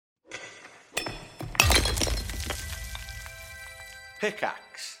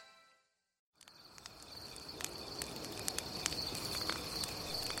Pickaxe.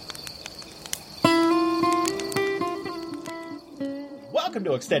 Welcome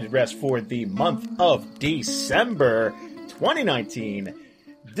to Extended Rest for the month of December 2019.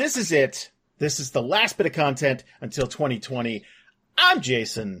 This is it. This is the last bit of content until 2020. I'm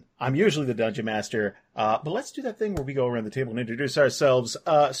Jason. I'm usually the Dungeon Master. But let's do that thing where we go around the table and introduce ourselves,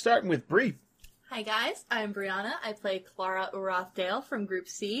 starting with Bree. Hi guys, I'm Brianna. I play Clara Urothdale from Group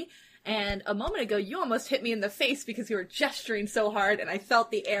C. And a moment ago, you almost hit me in the face because you were gesturing so hard, and I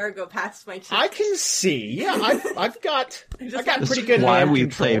felt the air go past my cheek. I can see. Yeah, I've got pretty good. Why we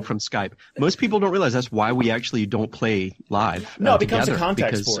control. play from Skype. Most people don't realize that's why we actually don't play live. No, it becomes together, a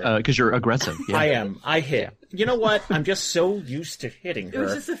context for it. Because you're aggressive. Yeah. I am. I hit. You know what? I'm just so used to hitting her. It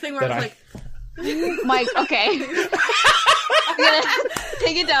was just a thing where I was like... Mike, okay. I'm gonna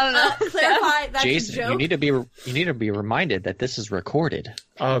take it down enough. Clarify, that's Jason, a joke. you need to be reminded that this is recorded.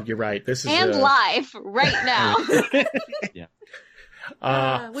 Oh, you're right. This is And live right now. Yeah.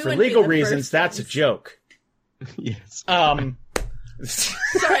 We for wouldn't legal be the reasons, first that's a ones. joke. Yes.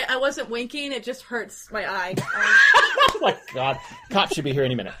 Sorry, I wasn't winking. It just hurts my eye. Oh my God, cops should be here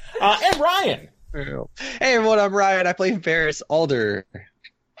any minute. And Ryan. Hey everyone, I'm Ryan. I play Ferris Alder.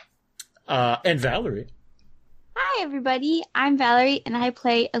 And Valerie. Hi, everybody. I'm Valerie, and I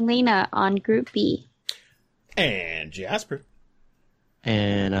play Elena on Group B. And Jasper.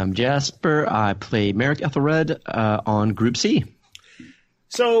 And I'm Jasper. I play Merrick Ethelred on Group C.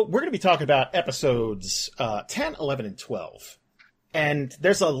 So we're going to be talking about episodes 10, 11, and 12. And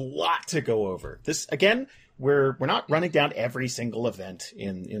there's a lot to go over. This, again, we're not running down every single event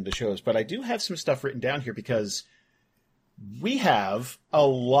in the shows, but I do have some stuff written down here because we have a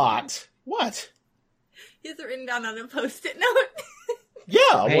lot. What? Is it written down on a Post-it note?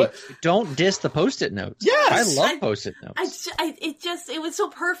 Yeah. Hey, What? don't diss the Post-it notes. Yes! I love Post-it notes. It was so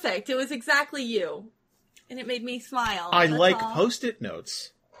perfect. It was exactly you. And it made me smile. I That's like all. Post-it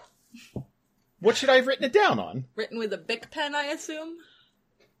notes. What should I have written it down on? Written with a Bic pen, I assume?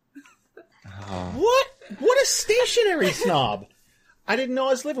 What? What a stationary snob. I didn't know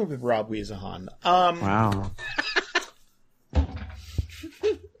I was living with Rob Wiesahan. Wow.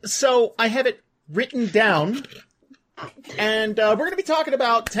 So I have it written down, and we're going to be talking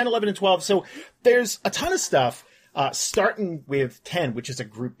about 10, 11, and 12. So there's a ton of stuff, starting with 10, which is a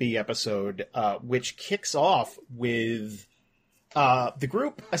Group B episode, which kicks off with the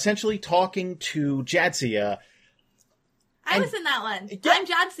group essentially talking to Jadzia. I was in that one. Yeah. I'm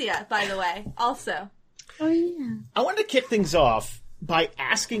Jadzia, by the way, also. Oh, yeah. I wanted to kick things off by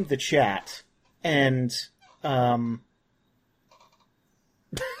asking the chat, and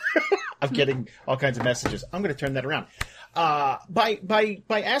I'm getting all kinds of messages. I'm going to turn that around. By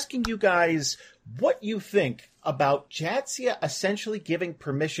asking you guys what you think about Jadzia essentially giving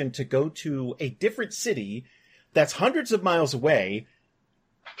permission to go to a different city that's hundreds of miles away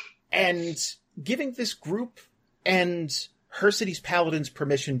and giving this group and her city's paladins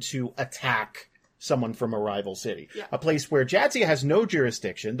permission to attack someone from a rival city. Yeah. A place where Jadzia has no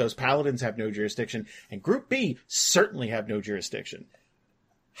jurisdiction, those paladins have no jurisdiction, and Group B certainly have no jurisdiction.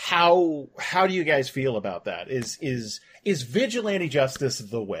 How do you guys feel about that? Is vigilante justice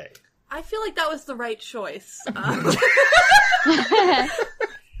the way? I feel like that was the right choice.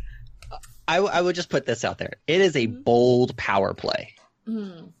 I would just put this out there. It is a bold power play.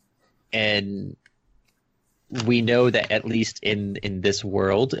 And we know that at least in this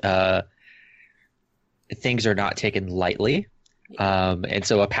world, things are not taken lightly. And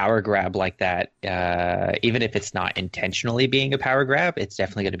so a power grab like that, even if it's not intentionally being a power grab, it's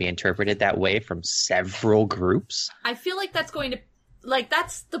definitely going to be interpreted that way from several groups. I feel like that's going to... Like,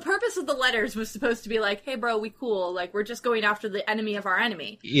 that's... The purpose of the letters was supposed to be like, hey, bro, we cool. Like, we're just going after the enemy of our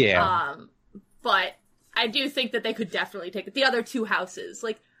enemy. Yeah. But I do think that they could definitely take it. The other two houses.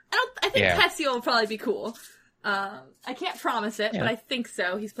 Like, I think Yeah. Pessio will probably be cool. I can't promise it, but I think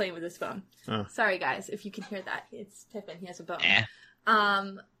so. He's playing with his phone. Sorry, guys, if you can hear that. It's Pippin. He has a bone.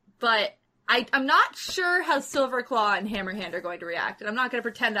 But I'm not sure how Silverclaw and Hammerhand are going to react, and I'm not going to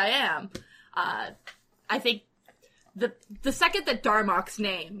pretend I am. I think the second that Darmok's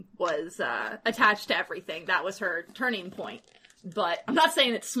name was attached to everything, that was her turning point. But I'm not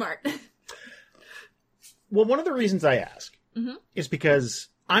saying it's smart. Well, one of the reasons I ask is because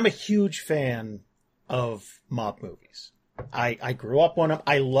I'm a huge fan of mob movies. I grew up on them.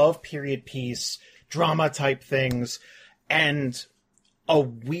 I love period piece, drama type things. And a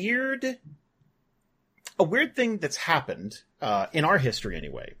weird thing that's happened, in our history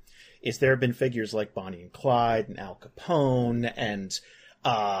anyway, is there have been figures like Bonnie and Clyde and Al Capone and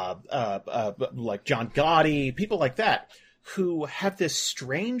like John Gotti, people like that, who have this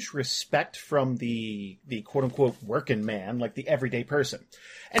strange respect from the quote-unquote working man, like the everyday person.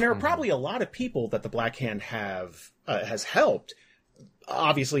 And there are probably a lot of people that the Black Hand has helped,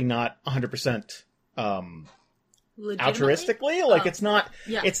 obviously not 100% altruistically. Like, it's not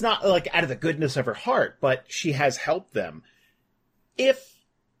like out of the goodness of her heart, but she has helped them. If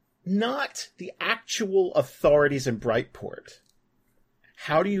not the actual authorities in Brightport,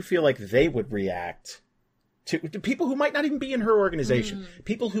 how do you feel like they would react to people who might not even be in her organization?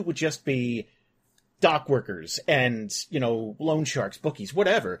 People who would just be dock workers and, loan sharks, bookies,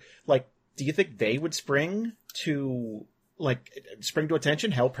 whatever. Like, do you think they would spring to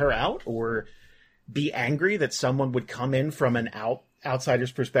attention, help her out, or be angry that someone would come in from an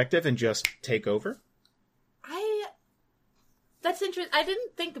outsider's perspective and just take over? That's interesting. I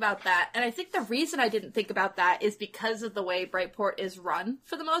didn't think about that. And I think the reason I didn't think about that is because of the way Brightport is run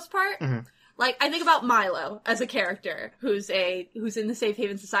for the most part. Like, I think about Milo as a character who's in the Safe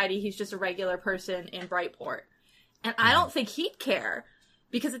Haven Society. He's just a regular person in Brightport. And I don't think he'd care,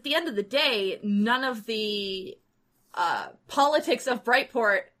 because at the end of the day, none of the politics of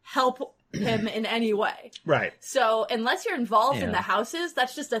Brightport help him in any way. Right. So unless you're involved in the houses,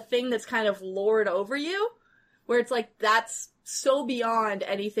 that's just a thing that's kind of lord over you, where it's like, that's so beyond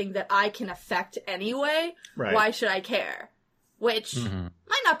anything that I can affect anyway. Right. Why should I care? Which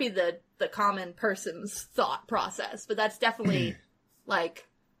might not be the common person's thought process, but that's definitely like,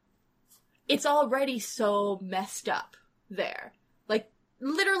 it's already so messed up there. Like,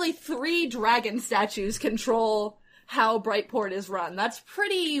 literally 3 dragon statues control how Brightport is run. That's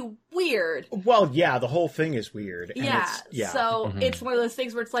pretty weird. Well, yeah, the whole thing is weird. And so it's one of those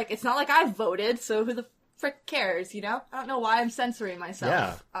things where it's like, it's not like I voted, so who the frick cares, I don't know why I'm censoring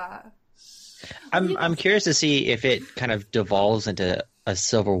myself. Yeah. I'm curious to see if it kind of devolves into a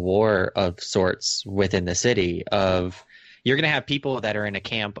civil war of sorts within the city. Of, you're going to have people that are in a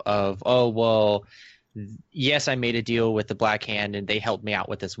camp of, oh, well, yes, I made a deal with the Black Hand and they helped me out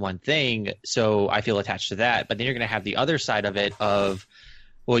with this one thing, so I feel attached to that. But then you're going to have the other side of it of,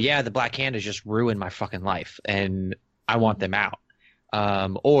 well, yeah, the Black Hand has just ruined my fucking life and I want them out.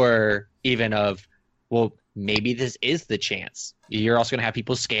 Or even of, well, maybe this is the chance. You're also going to have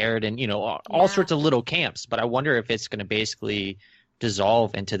people scared and, all sorts of little camps. But I wonder if it's going to basically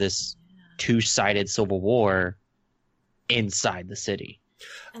dissolve into this two-sided civil war inside the city.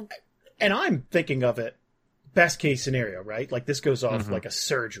 And I'm thinking of it, best case scenario, right? Like, this goes off like a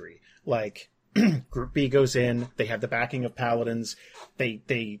surgery. Like, Group B goes in, they have the backing of paladins,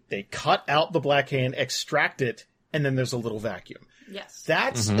 they cut out the Black Hand, extract it, and then there's a little vacuum. Yes.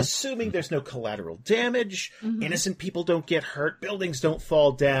 That's assuming there's no collateral damage, innocent people don't get hurt, buildings don't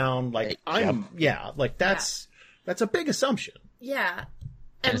fall down. Like, that's a big assumption. Yeah.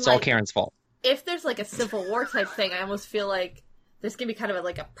 And it's all Karen's fault. If there's like a civil war type thing, I almost feel like there's going to be kind of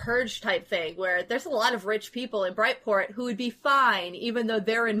a purge type thing where there's a lot of rich people in Brightport who would be fine even though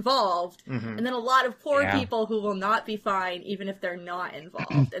they're involved, and then a lot of poor people who will not be fine even if they're not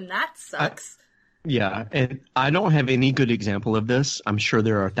involved, and that sucks. And I don't have any good example of this. I'm sure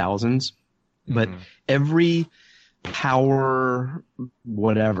there are thousands, but every power,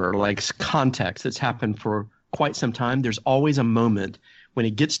 whatever, like context that's happened for quite some time, there's always a moment when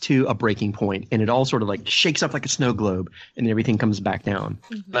it gets to a breaking point and it all sort of like shakes up like a snow globe and everything comes back down.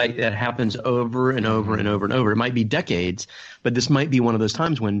 Like, that happens over and over and over and over. It might be decades, but this might be one of those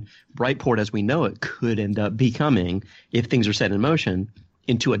times when Brightport as we know it could end up becoming, if things are set in motion,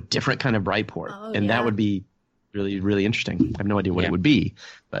 into a different kind of Brightport. That would be really, really interesting. I have no idea what it would be,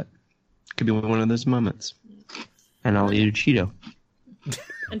 but it could be one of those moments. And I'll eat a Cheeto.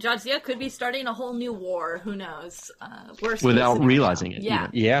 And Jadzia could be starting a whole new war. Who knows? Without realizing it.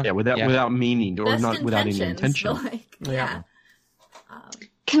 Yeah. Without meaning or not without any intention.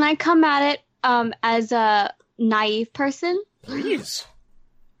 Can I come at it as a naive person? Please.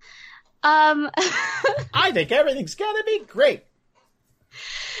 I think everything's gonna be great.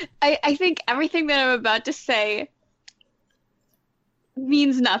 I think everything that I'm about to say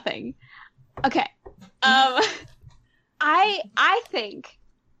means nothing. Okay. I think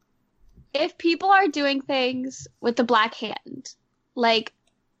if people are doing things with the Black Hand, like,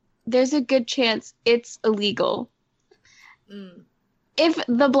 there's a good chance it's illegal. If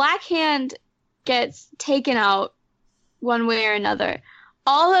the Black Hand gets taken out one way or another,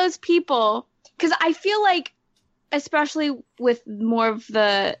 all those people, because I feel like, especially with more of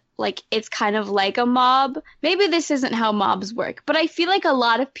the, like, it's kind of like a mob. Maybe this isn't how mobs work, but I feel like a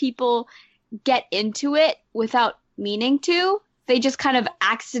lot of people get into it without meaning to. They just kind of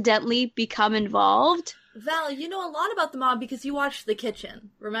accidentally become involved. Val, you know a lot about the mob because you watched The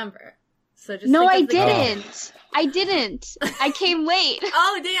Kitchen, remember? So just No, think I of the- didn't. I didn't. I came late.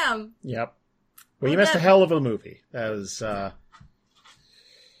 Oh, damn. Yep. Well, you missed a hell of a movie. That was,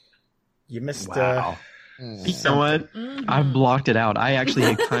 you missed, Wow. You know what? Mm-hmm. I blocked it out. I actually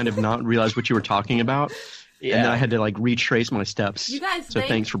had kind of not realized what you were talking about. Yeah. And then I had to like retrace my steps. You guys, so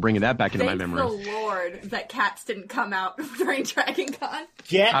thanks for bringing that back into my thank memory. the Lord that Cats didn't come out during Dragon Con.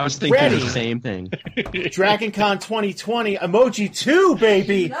 get I was thinking ready. the same thing. Dragon Con 2020, Emoji 2,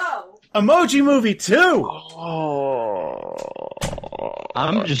 baby! No. Emoji Movie 2!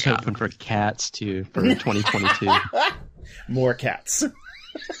 I'm just hoping for Cats too for 2022. More cats.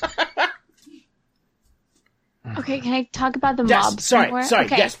 Okay, can I talk about the Yes, mob? sorry, more? sorry.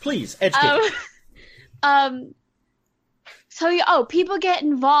 Okay. Yes, please. Educate. So people get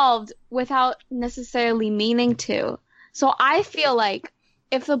involved without necessarily meaning to. So I feel like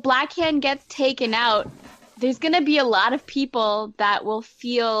if the Black Hand gets taken out, there's gonna be a lot of people that will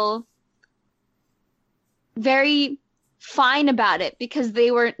feel very fine about it because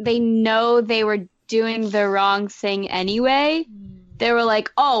they know they were doing the wrong thing anyway. They were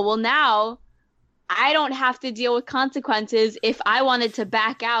like, oh, well now I don't have to deal with consequences if I wanted to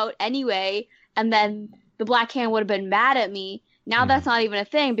back out anyway, and then the Black Hand would have been mad at me. Now that's not even a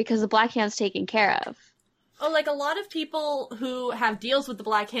thing because the Black Hand's taken care of. Oh, like a lot of people who have deals with the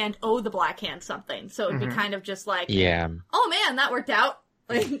Black Hand owe the Black Hand something. So it'd be kind of just like, Yeah. oh man, that worked out.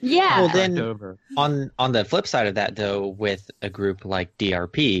 Like, Yeah. Well, then Over. on the flip side of that, though, with a group like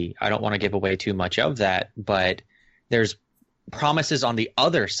DRP, I don't want to give away too much of that, but there's promises on the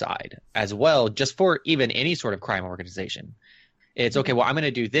other side as well, just for even any sort of crime organization. It's okay, well, I'm going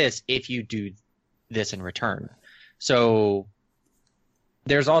to do this if you do this in return. So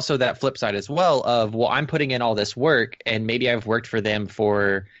there's also that flip side as well of, well, I'm putting in all this work and maybe I've worked for them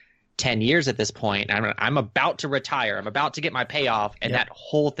for 10 years at this point. I'm about to retire. I'm about to get my payoff. And that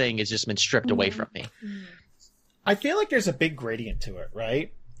whole thing has just been stripped away from me. I feel like there's a big gradient to it,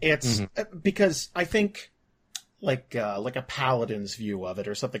 right? It's because I think like a paladin's view of it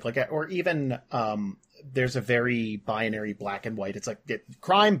or something like that, or even there's a very binary black and white. It's like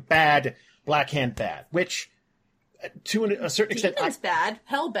crime bad, Black Hand bad, which to a certain extent, Demon's bad,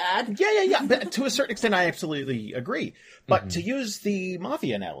 hell bad. yeah. But to a certain extent, I absolutely agree. But to use the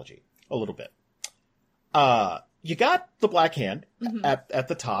mafia analogy a little bit, you got the Black Hand at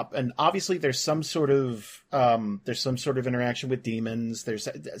the top, and obviously there's some sort of interaction with demons.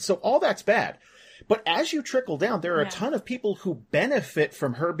 So all that's bad. But as you trickle down, there are a ton of people who benefit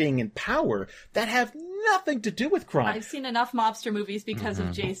from her being in power that have nothing to do with crime. I've seen enough mobster movies because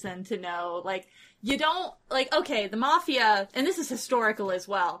of Jason to know, like, you don't, like, okay, the mafia, and this is historical as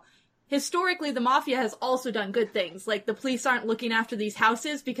well. Historically, the mafia has also done good things. Like, the police aren't looking after these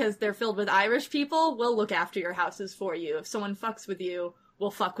houses because they're filled with Irish people. We'll look after your houses for you. If someone fucks with you, we'll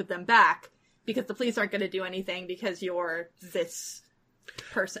fuck with them back. Because the police aren't going to do anything because you're this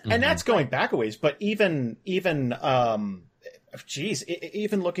person. And that's going back a ways, but even even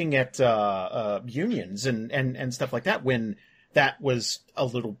looking at unions and stuff like that, when that was a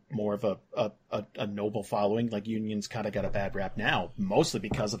little more of a noble following, like unions kind of got a bad rap now, mostly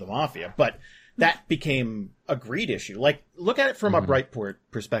because of the mafia, but that became a greed issue. Like, look at it from a Brightport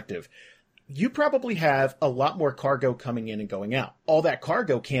perspective. You probably have a lot more cargo coming in and going out. All that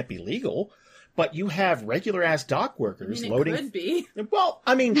cargo can't be legal, but you have regular ass dock workers loading. It could be. Well,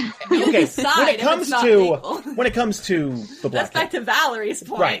 I mean, okay. When it comes to the Black That's back to Valerie's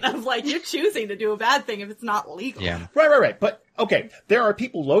point of, like, you're choosing to do a bad thing if it's not legal. Yeah. Right. But okay, there are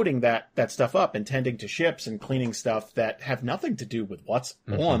people loading that stuff up and tending to ships and cleaning stuff that have nothing to do with what's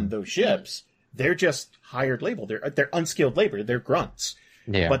on those ships. They're just hired labor. They're unskilled labor. They're grunts.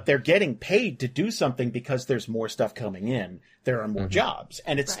 Yeah. But they're getting paid to do something because there's more stuff coming in. There are more jobs,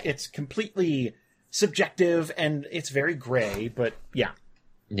 and it's completely subjective and it's very gray. But yeah.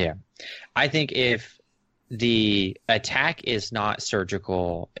 I think if the attack is not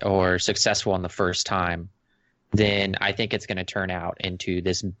surgical or successful on the first time, then I think it's going to turn out into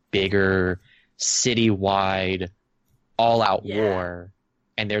this bigger citywide all-out war,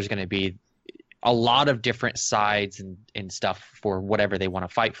 and there's going to be a lot of different sides and stuff for whatever they want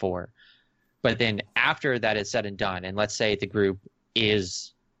to fight for. But then after that is said and done, and let's say the group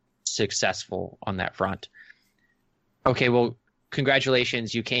is successful on that front, okay, well,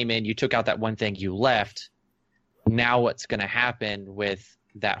 congratulations, you came in, you took out that one thing, you left. Now what's going to happen with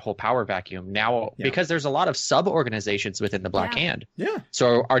that whole power vacuum? Now, because there's a lot of sub-organizations within the Black Hand. Yeah.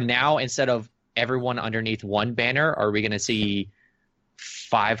 So are now, instead of everyone underneath one banner, are we going to see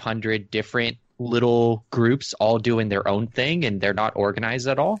 500 different little groups all doing their own thing and they're not organized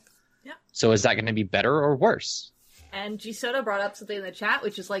at all? Yeah. So is that going to be better or worse? And G Soda brought up something in the chat,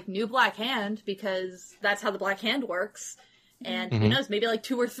 which is like new Black Hand, because that's how the Black Hand works. And who knows, maybe like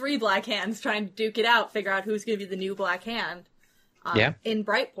 2 or 3 Black Hands trying to duke it out, figure out who's going to be the new Black Hand. In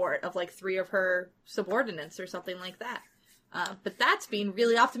Brightport of like 3 of her subordinates or something like that. But that's being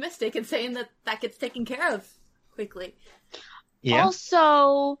really optimistic and saying that that gets taken care of quickly. Yeah.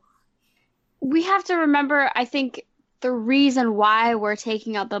 Also, we have to remember, I think, the reason why we're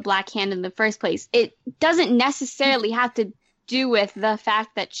taking out the Black Hand in the first place. It doesn't necessarily have to do with the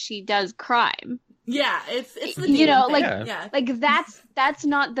fact that she does crime. Yeah, it's the you know, thing. like that's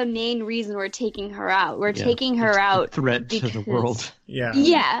not the main reason we're taking her out. We're taking her out threat to the world.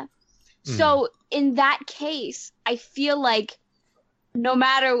 Yeah. So in that case, I feel like no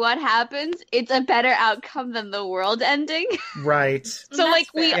matter what happens, it's a better outcome than the world ending. Right. So like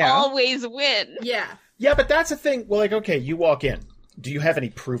we always win. Yeah. Yeah, but that's the thing. Well, like, okay, you walk in. Do you have any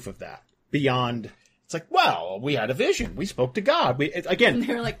proof of that beyond? It's like, well, we had a vision. We spoke to God. Again, and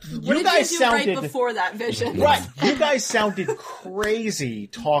they're like, what did you do right before that vision? Right. You guys sounded crazy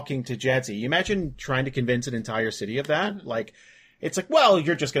talking to Jadzia. You imagine trying to convince an entire city of that? Like, it's like, well,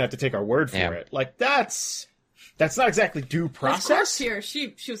 you're just going to have to take our word for it. Like, that's not exactly due process. Here,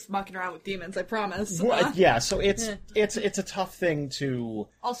 she was mucking around with demons, I promise. Yeah, so it's a tough thing to...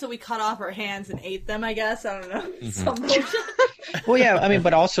 Also, we cut off her hands and ate them, I guess. I don't know. Some bullshit. Well, yeah, I mean,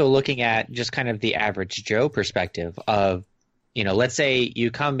 but also looking at just kind of the average Joe perspective of, you know, let's say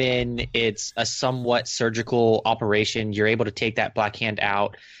you come in, it's a somewhat surgical operation, you're able to take that Black Hand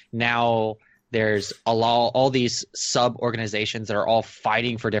out. Now there's all these sub-organizations that are all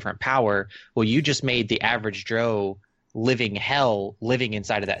fighting for different power. Well, you just made the average Joe living hell living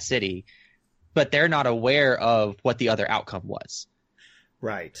inside of that city, but they're not aware of what the other outcome was.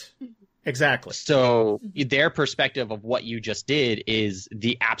 Right. Exactly. So their perspective of what you just did is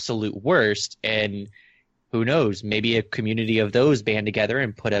the absolute worst, and who knows, maybe a community of those band together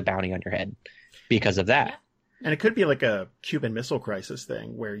and put a bounty on your head because of that. Yeah. And it could be like a Cuban Missile Crisis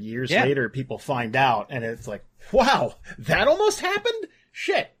thing where years later people find out and it's like, wow, that almost happened?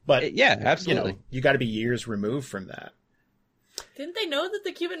 Shit. But yeah, absolutely. You know, you got to be years removed from that. Didn't they know that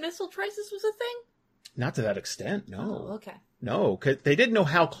the Cuban Missile Crisis was a thing? Not to that extent, no. Oh, okay. No, 'cause they didn't know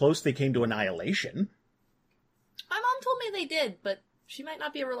how close they came to annihilation. My mom told me they did, but she might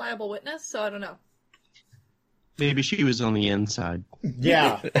not be a reliable witness, so I don't know. Maybe she was on the inside.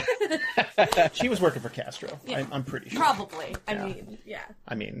 Yeah. She was working for Castro. Yeah. I'm pretty sure. Probably. Yeah.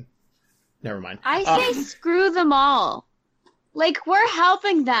 I mean, never mind. I say screw them all. Like, we're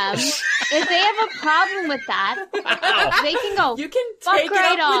helping them. If they have a problem with that, they can go. You can fuck take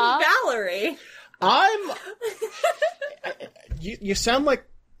right it up off. with Valerie. You sound like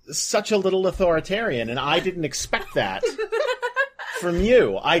such a little authoritarian, and I didn't expect that from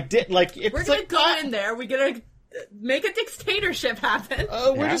you. I did, like, it's we're gonna like, go in there, we're gonna make a dictatorship happen.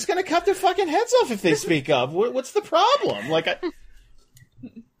 We're just gonna cut their fucking heads off if they speak up. What's the problem? Like,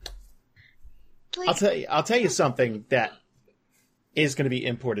 I'll tell you something that is going to be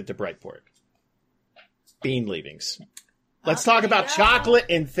imported to Brightport. Bean leavings. Let's talk about chocolate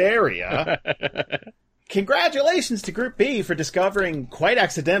in Theria. Congratulations to Group B for discovering, quite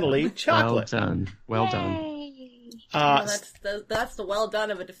accidentally, chocolate. Well done. That's the well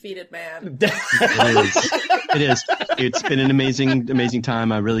done of a defeated man. It is. It's been an amazing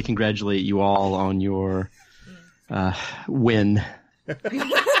time. I really congratulate you all on your win.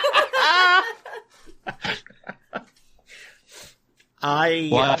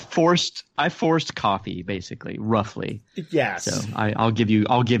 I forced coffee, basically, roughly. Yes. So I'll give you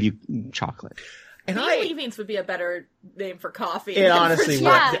chocolate. And leavings would be a better name for coffee. It honestly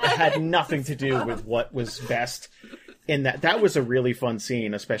had nothing to do with what was best in that. That was a really fun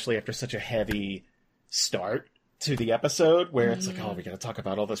scene, especially after such a heavy start to the episode where it's like, oh, we got to talk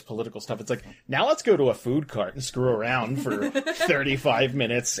about all this political stuff. It's like, now let's go to a food cart and screw around for 35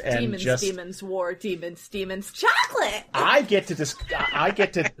 minutes and demons, war, demons, chocolate. I get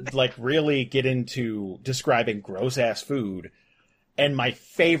to like really get into describing gross ass food. And my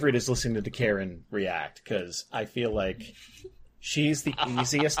favorite is listening to Karen react, because I feel like she's the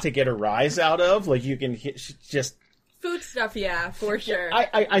easiest to get a rise out of. Like, you can just... Food stuff, yeah, for sure.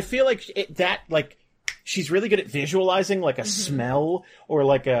 I feel like she's really good at visualizing, like, a smell or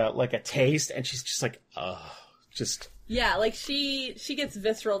like a taste, and she's just like, just... Yeah, like, she gets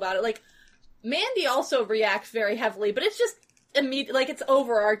visceral about it. Like, Mandy also reacts very heavily, but it's just immediate, like, it's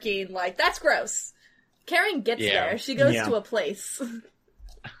overarching, like, that's gross. Karen gets there. She goes to a place.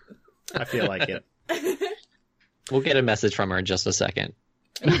 I feel like it. We'll get a message from her in just a second.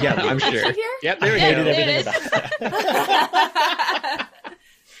 Yeah, I'm sure. Is she here? Yep, there I we hated go. everything about that.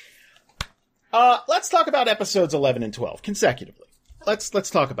 Let's talk about episodes 11 and 12 consecutively. Let's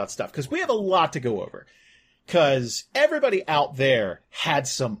talk about stuff, because we have a lot to go over. Because everybody out there had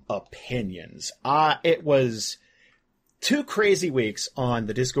some opinions. It was 2 crazy weeks on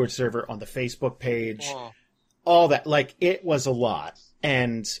the Discord server, on the Facebook page, all that. Like, it was a lot.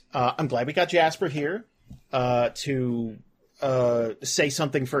 And I'm glad we got Jasper here to say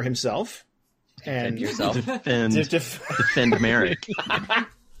something for himself. And yourself. Defend Merrick.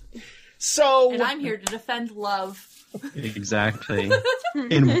 So, and I'm here to defend love. Exactly.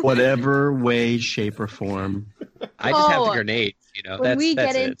 In whatever way, shape, or form. I just have the grenades, you know. When we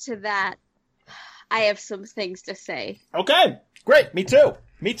that's get it. into that, I have some things to say. Okay, great. Me too.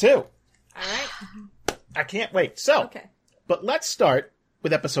 All right. I can't wait. So, Okay. But let's start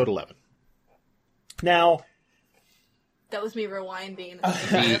with episode 11. Now, That was me rewinding.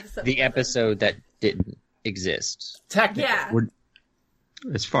 The episode that didn't exist. technically. Yeah.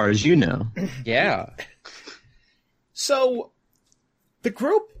 As far as you know. Yeah. So, the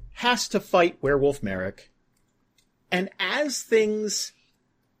group has to fight Werewolf Merrick, and as things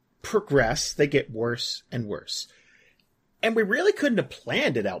progress, they get worse and worse. And we really couldn't have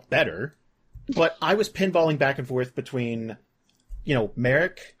planned it out better, but I was pinballing back and forth between,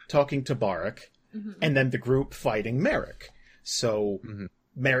 Merrick talking to Barak, and then the group fighting Merrick. So,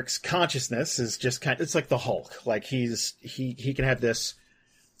 Merrick's consciousness is just it's like the Hulk. Like, he can have this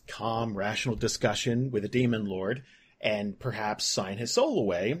calm, rational discussion with a demon lord, and perhaps sign his soul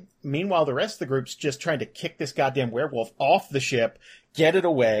away. Meanwhile, the rest of the group's just trying to kick this goddamn werewolf off the ship, get it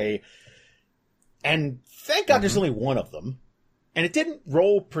away, and thank God there's only one of them. And it didn't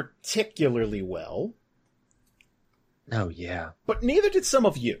roll particularly well. Oh, yeah. But neither did some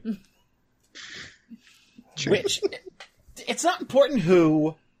of you. Which, it's not important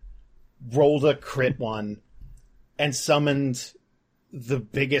who rolled a crit one and summoned the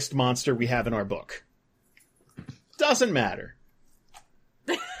biggest monster we have in our book. Doesn't matter.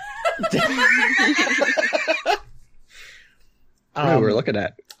 We're looking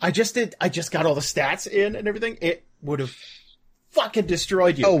at. I just got all the stats in and everything. It would have fucking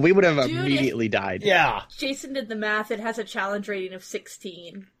destroyed you. Oh, we would have Dude, immediately died. Yeah. Jason did the math. It has a challenge rating of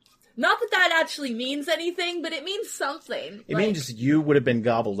 16. Not that that actually means anything, but it means something. It means you would have been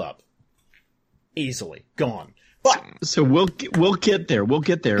gobbled up. Easily. Gone. But So we'll get there. We'll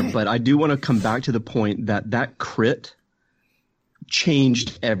get there. But I do want to come back to the point that crit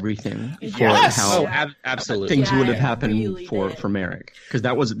changed everything for Yes! how Absolutely. things Yeah, would have it happened really did. for Merrick, because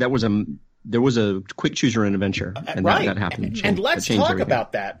there was a quick choose your own adventure, and right. that happened. And let's changed talk everything.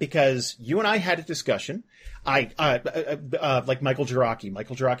 about that, because you and I had a discussion. Like Michael Jaraki.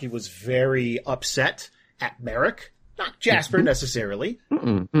 Michael Jaraki was very upset at Merrick, not Jasper necessarily.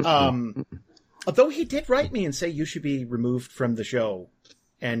 Although he did write me and say you should be removed from the show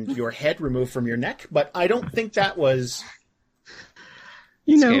and your head removed from your neck, but I don't think that was.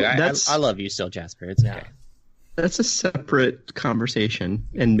 Okay, that's I love you still, Jasper. It's okay. that's a separate conversation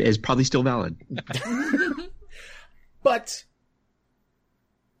and is probably still valid. But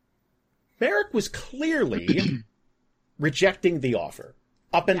Merrick was clearly rejecting the offer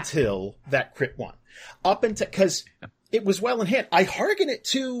up until that crit one. Because it was well in hand. I hearken it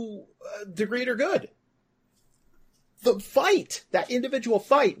to the greater good. The fight, that individual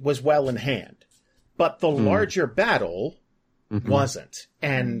fight, was well in hand. But the larger battle wasn't.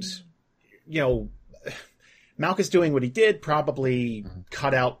 And, Malchus doing what he did probably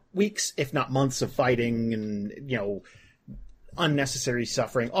cut out weeks, if not months of fighting and, unnecessary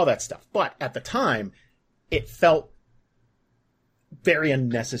suffering, all that stuff. But at the time, it felt very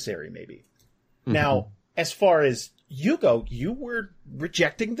unnecessary, maybe. Now, as far as you go, you were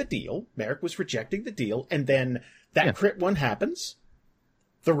rejecting the deal. Merrick was rejecting the deal. And then that crit one happens.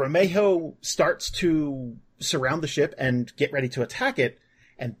 The Romejo starts to surround the ship and get ready to attack it.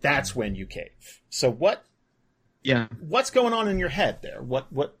 And that's when you cave. So what's going on in your head there?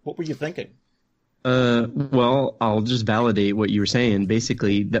 What were you thinking? Well, I'll just validate what you were saying.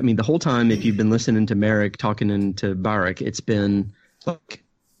 Basically, the whole time, if you've been listening to Merrick talking into Barak, it's been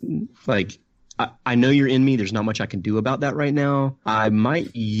like I know you're in me. There's not much I can do about that right now. I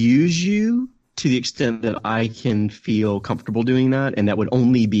might use you to the extent that I can feel comfortable doing that, and that would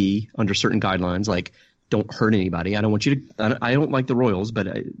only be under certain guidelines, like don't hurt anybody. I don't want you to. I don't like the royals, but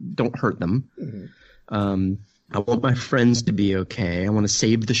don't hurt them. I want my friends to be okay. I want to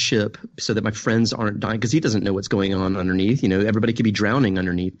save the ship so that my friends aren't dying, because he doesn't know what's going on underneath. Everybody could be drowning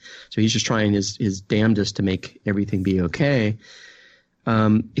underneath. So he's just trying his damnedest to make everything be okay.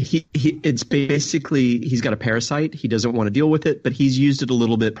 It's basically, he's got a parasite. He doesn't want to deal with it, but he's used it a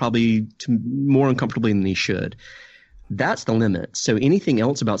little bit, probably more uncomfortably than he should. That's the limit. So anything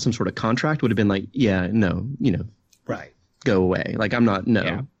else about some sort of contract would have been like, yeah, no, right, go away. Like I'm not,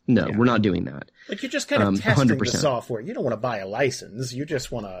 we're not doing that. Like you're just kind of testing 100%. the software. You don't want to buy a license. You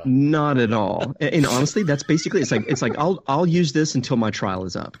just want to. Not at all. And honestly, that's basically it's like I'll use this until my trial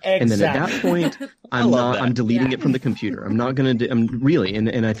is up, Exactly. and then at that point, I'm deleting it from the computer. I'm not going to do. I'm really,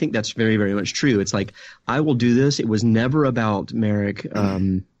 and I think that's very, very much true. It's like I will do this. It was never about Merrick.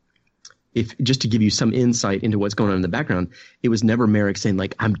 If just to give you some insight into what's going on in the background, it was never Merrick saying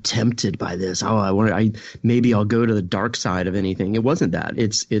like, I'm tempted by this. Oh, maybe I'll go to the dark side of anything. It wasn't that.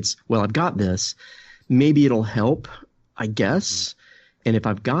 It's well, I've got this. Maybe it'll help, I guess. And if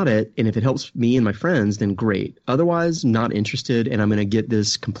I've got it, and if it helps me and my friends, then great. Otherwise, not interested. And I'm going to get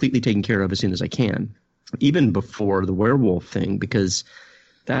this completely taken care of as soon as I can, even before the werewolf thing, because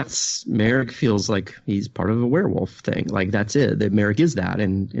Merrick feels like he's part of a werewolf thing. Like that's it. That Merrick is that,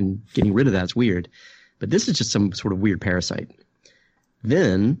 and getting rid of that's weird. But this is just some sort of weird parasite.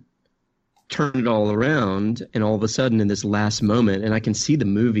 Then turn it all around, and all of a sudden in this last moment, and I can see the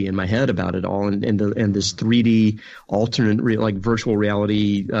movie in my head about it all, and this 3D alternate like virtual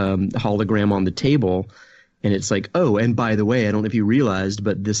reality hologram on the table. And it's like, oh, and by the way, I don't know if you realized,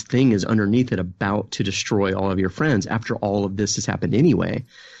 but this thing is underneath it about to destroy all of your friends after all of this has happened anyway.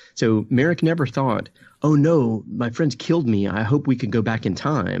 So Merrick never thought, oh, no, my friends killed me. I hope we can go back in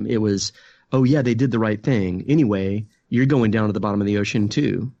time. It was, oh, yeah, they did the right thing. Anyway, you're going down to the bottom of the ocean,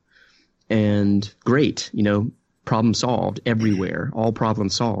 too. And great, problem solved everywhere. All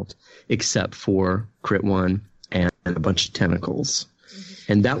problems solved except for Crit One and a bunch of tentacles.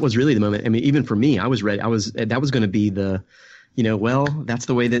 And that was really the moment. I mean, even for me, I was ready. That was going to be the, well, that's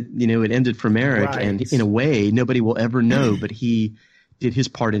the way that, it ended for Merrick. Right. And in a way, nobody will ever know, but he did his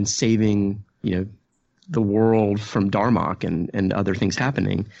part in saving, the world from Darmok and other things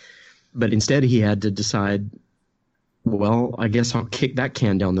happening. But instead he had to decide, well, I guess I'll kick that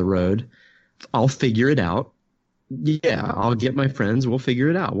can down the road. I'll figure it out. Yeah, I'll get my friends. We'll figure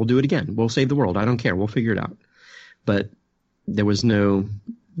it out. We'll do it again. We'll save the world. I don't care. We'll figure it out. But there was no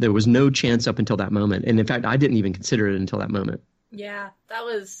chance up until that moment. And in fact, I didn't even consider it until that moment. Yeah, that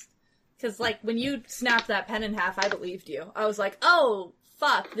was because like when you snapped that pen in half, I believed you. I was like, oh,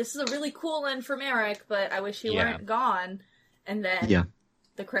 fuck, this is a really cool end for Merrick, but I wish he weren't gone. And then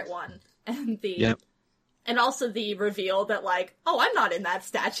the Crit One and and also the reveal that like, oh, I'm not in that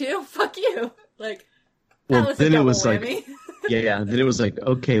statue. Fuck you. Like, that was a double whammy. Then it was like,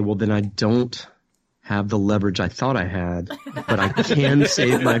 okay, well then I don't have the leverage I thought I had, but I can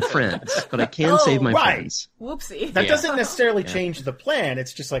save my friends. Save my friends. Whoopsie. That doesn't necessarily change the plan.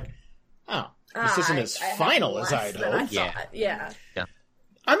 It's just like, this isn't as final as I'd hoped. Yeah.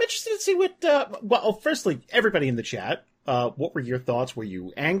 I'm interested to see what, firstly, everybody in the chat, what were your thoughts? Were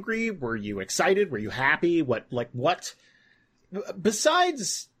you angry? Were you excited? Were you happy?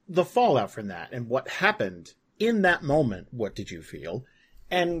 Besides the fallout from that and what happened in that moment, what did you feel?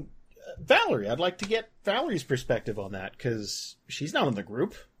 And Valerie, I'd like to get Valerie's perspective on that because she's not in the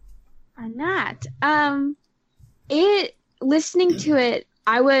group. I'm not. Listening to it,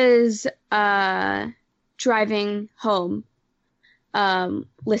 I was driving home,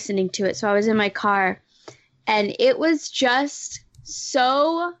 listening to it. So I was in my car, and it was just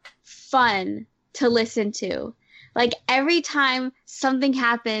so fun to listen to. Like every time something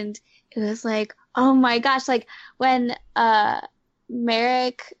happened, it was like, oh my gosh! Like when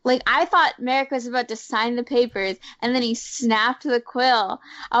Merrick, like I thought Merrick was about to sign the papers, and then he snapped the quill.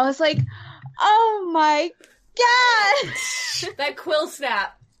 I was like, oh my god! That quill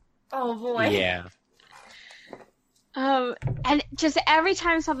snap. Oh boy. Yeah. And just every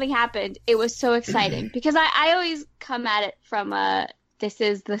time something happened, it was so exciting because I always come at it from this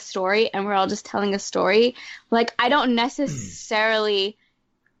is the story and we're all just telling a story. Like I don't necessarily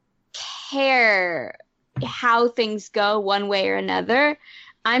care how things go one way or another.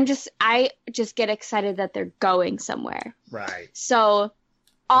 I just get excited that they're going somewhere. Right. So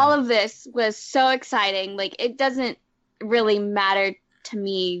all of this was so exciting. Like it doesn't really matter to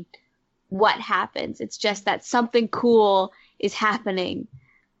me what happens. It's just that something cool is happening.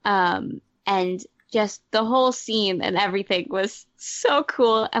 And just the whole scene and everything was so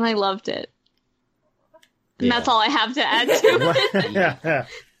cool and I loved it. And that's all I have to add to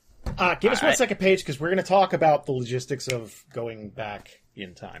it. Give us 1 second, Paige, because we're going to talk about the logistics of going back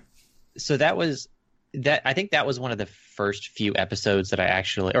in time. So I think that was one of the first few episodes that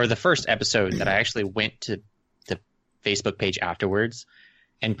the first episode that I actually went to the Facebook page afterwards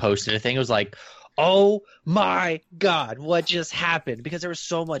and posted a thing. It was like, oh my God, what just happened? Because there was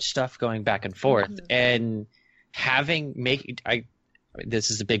so much stuff going back and forth. And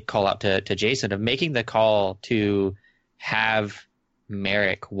this is a big call out to Jason of making the call to have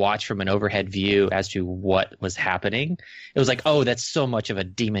Merrick watch from an overhead view as to what was happening, it was like, oh, that's so much of a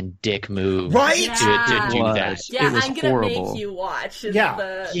demon dick move, right? To do that. Yeah, It was I'm gonna horrible. make you watch.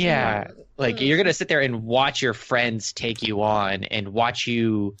 Yeah, like you're gonna sit there and watch your friends take you on and watch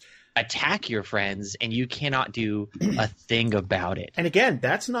you attack your friends, and you cannot do a thing about it. And again,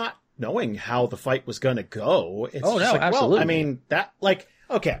 that's not knowing how the fight was going to go. It's Oh, just no, like, absolutely. Well, I mean, that, like,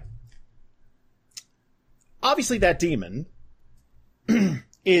 okay. Obviously, that demon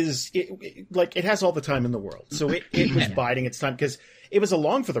it has all the time in the world. So it was biding its time because it was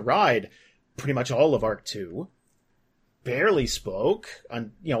along for the ride pretty much all of Arc 2. Barely spoke,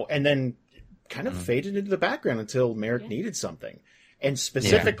 and then kind of faded into the background until Merrick needed something. And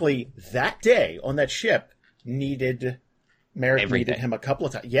specifically that day on that ship needed him a couple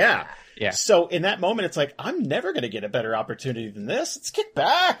of times. Yeah. So in that moment, it's like, I'm never going to get a better opportunity than this. Let's kick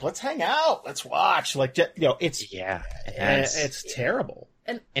back. Let's hang out. Let's watch. Like, it's terrible.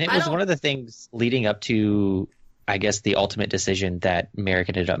 And it was one of the things leading up to, I guess, the ultimate decision that Merrick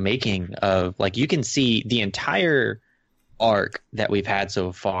ended up making of, like, you can see the entire arc that we've had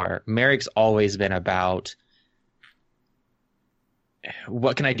so far. Merrick's always been about,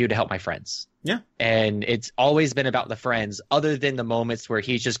 what can I do to help my friends? Yeah. And it's always been about the friends, other than the moments where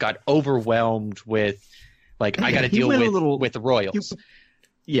he's just got overwhelmed with, like, I got to deal with the royals.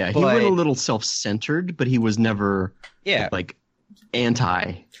 He went a little self-centered, but he was never like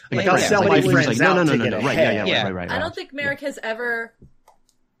anti. Like, I'll sell my friends out to get ahead. Right. I don't think Merrick has ever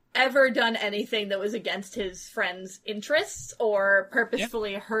done anything that was against his friends' interests or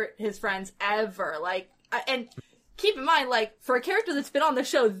purposefully hurt his friends ever. Like, and keep in mind, like, for a character that's been on the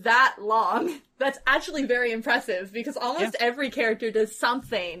show that long, that's actually very impressive because almost every character does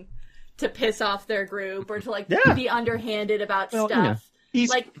something to piss off their group or to, like, be underhanded about stuff.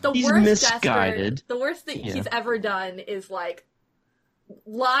 He's misguided. The worst that he's ever done is, like,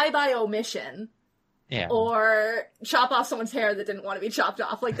 lie by omission. Yeah. Or chop off someone's hair that didn't want to be chopped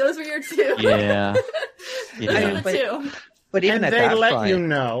off. Like, those were your two. Yeah. Those are the two. But even and at they that let front, you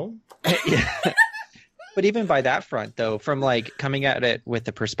know. But even by that front, though, from, like, coming at it with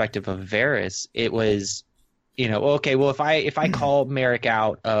the perspective of Varys, it was, okay, well, if I call Merrick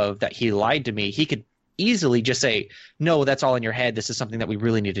out of that he lied to me, he could easily just say, no, that's all in your head. This is something that we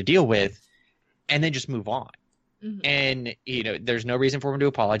really need to deal with, and then just move on. Mm-hmm. And, there's no reason for him to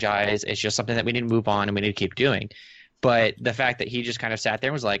apologize. It's just something that we need to move on and we need to keep doing. But the fact that he just kind of sat there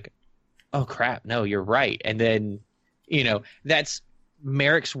and was like, oh, crap, no, you're right. And then, that's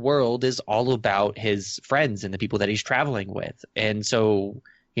Merrick's world is all about his friends and the people that he's traveling with. And so,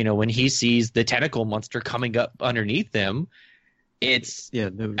 when he sees the tentacle monster coming up underneath them, it's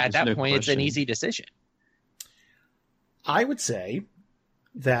at that point, it's an easy decision. I would say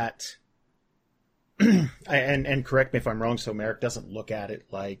that, and correct me if I'm wrong, so Merrick doesn't look at it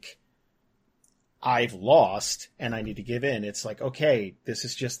like I've lost and I need to give in. It's like, okay, this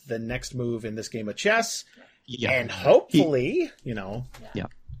is just the next move in this game of chess. Yeah. And hopefully,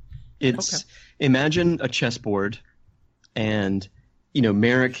 It's imagine a chessboard and,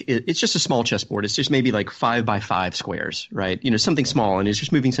 Merrick, it's just a small chessboard. It's just maybe like 5 by 5 squares, right? Something small, and it's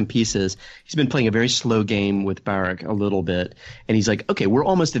just moving some pieces. He's been playing a very slow game with Barrack a little bit, and he's like, okay, we're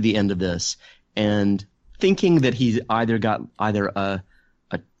almost at the end of this. And thinking that he's either got a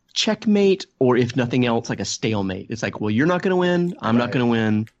checkmate or, if nothing else, like a stalemate. It's like, well, you're not going to win. I'm not going to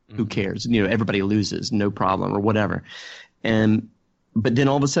win. Who cares? Everybody loses. No problem or whatever. But then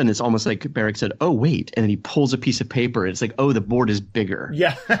all of a sudden, it's almost like Barrack said, oh, wait. And then he pulls a piece of paper. And it's like, oh, the board is bigger.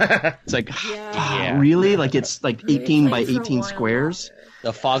 Yeah. It's like, really? Like, it's like 18 by 18 squares?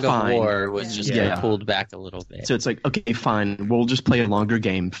 The fog of war was just pulled back a little bit. So it's like, okay, fine. We'll just play a longer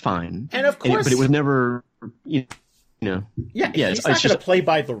game. Fine. And of course. But it was never, he's not going to play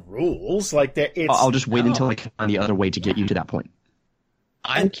by the rules. Like that. I'll just wait until I can find the other way to get you to that point.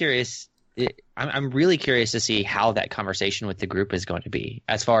 I'm curious. I'm really curious to see how that conversation with the group is going to be,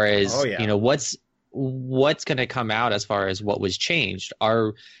 as far as what's going to come out as far as what was changed.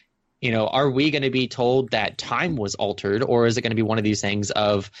 Are we going to be told that time was altered, or is it going to be one of these things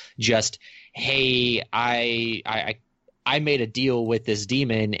of just, hey, I made a deal with this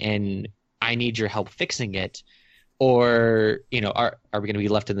demon and I need your help fixing it? Or, are we going to be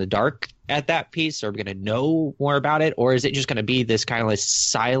left in the dark at that piece? Are we going to know more about it? Or is it just going to be this kind of like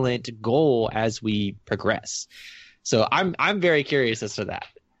silent goal as we progress? So I'm very curious as to that.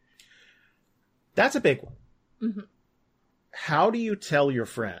 That's a big one. Mm-hmm. How do you tell your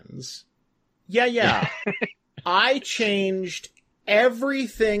friends, I changed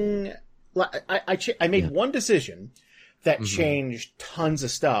everything. I made one decision that changed tons of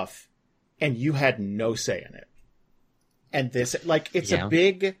stuff, and you had no say in it. and this, like, it's Yeah. a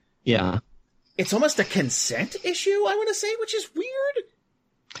big, Yeah. it's almost a consent issue, I want to say, which is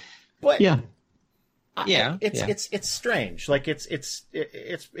weird. But Yeah. Yeah, it's strange. Like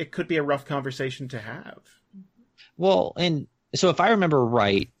it could be a rough conversation to have. Well, and so if I remember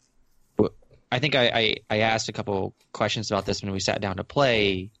right, I think I asked a couple questions about this when we sat down to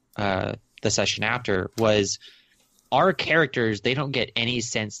play the session after, was our characters, they don't get any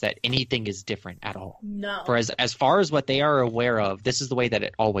sense that anything is different at all. No. For as far as what they are aware of, this is the way that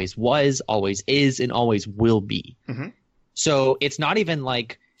it always was, always is, and always will be. Mm-hmm. So it's not even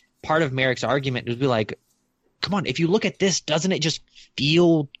like part of Merrick's argument would be like, come on, if you look at this, doesn't it just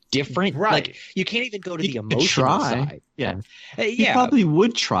feel different? Right. Like, you can't even go to the He could emotional try. side. Yeah. He Yeah. probably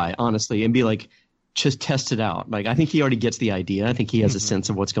would try, honestly, and be like, just test it out. Like, I think he already gets the idea. I think he has a sense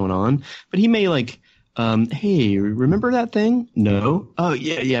of what's going on. But he may like, hey, remember that thing? No. Oh,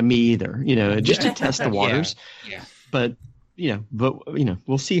 yeah, me either. You know, just to test the waters. Yeah. But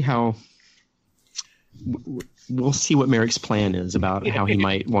we'll see how. We'll see what Merrick's plan is about how he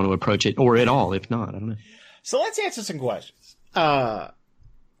might want to approach it, or at all. If not, I don't know. So let's answer some questions.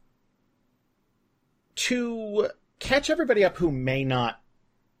 To catch everybody up who may not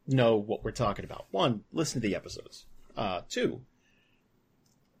know what we're talking about. One, listen to the episodes. Two,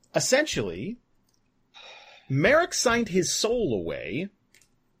 essentially, Merrick signed his soul away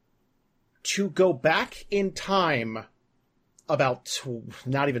to go back in time about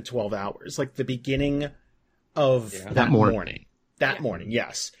not even 12 hours, like the beginning of that morning. That morning,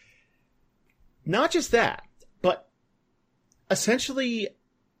 yes. Not just that, but essentially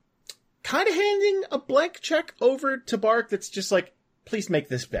kind of handing a blank check over to Bark that's just like, please make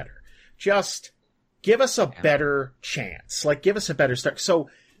this better. Just give us a better chance. Like, give us a better start. So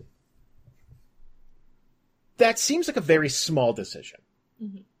that seems like a very small decision.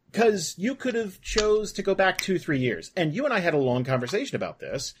 Because you could have chose to go back 2-3 years. And you and I had a long conversation about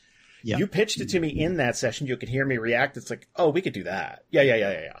this. Yeah. You pitched it to me in that session. You could hear me react. It's like, oh, we could do that.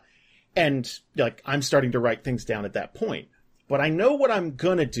 Yeah. And like, I'm starting to write things down at that point. But I know what I'm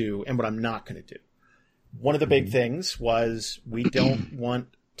going to do and what I'm not going to do. One of the big things was we don't want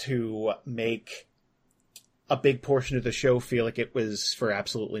to make a big portion of the show feel like it was for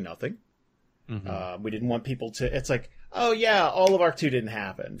absolutely nothing. We didn't want people to, it's like, oh yeah, all of Arc 2 didn't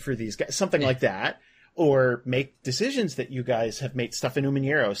happen for these guys, something like that. Or make decisions that you guys have made, stuff in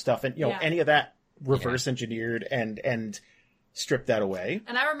Umanero, stuff in, any of that reverse engineered and strip that away.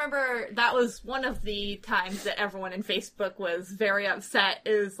 And I remember that was one of the times that everyone in Facebook was very upset,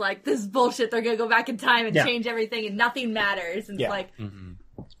 is like, this is bullshit, they're gonna go back in time and change everything and nothing matters. And it's like,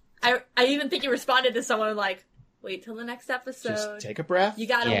 I even think you responded to someone like, wait till the next episode. Just take a breath. You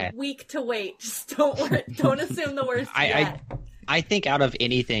got a week to wait. Just don't assume the worst yet. I think out of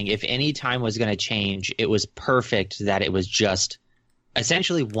anything, if any time was going to change, it was perfect that it was just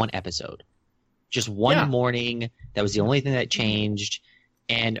essentially one episode. Just one morning. That was the only thing that changed.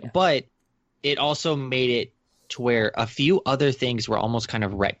 But it also made it to where a few other things were almost kind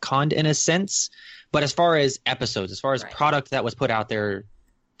of retconned in a sense. But as far as episodes, as far as product that was put out there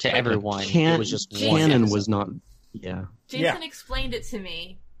to everyone, it was just one canon episode. was not. Yeah. Jason explained it to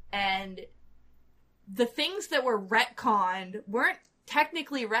me, and the things that were retconned weren't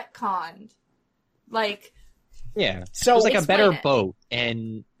technically retconned. Like, so it was like a better it. boat,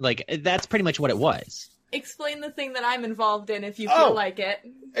 and like that's pretty much what it was. Explain the thing that I'm involved in if you feel like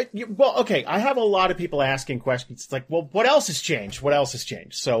it. Well, okay, I have a lot of people asking questions. It's like, well, what else has changed? What else has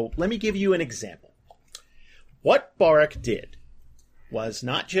changed? So let me give you an example. What Barak did was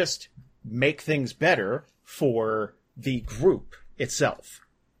not just make things better for the group itself,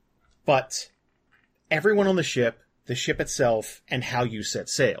 but everyone on the ship itself, and how you set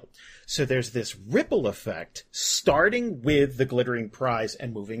sail. So there's this ripple effect starting with the glittering prize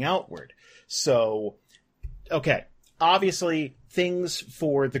and moving outward. So, okay, obviously things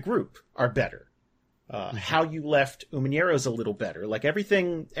for the group are better. How you left Umanero is a little better. Like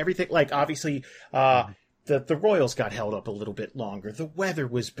everything, like obviously, the Royals got held up a little bit longer. The weather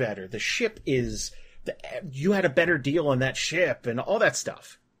was better. The ship you had a better deal on that ship and all that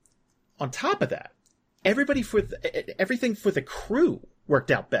stuff. On top of that, everything for the crew worked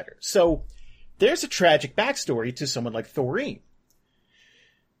out better. So there's a tragic backstory to someone like Thoreen.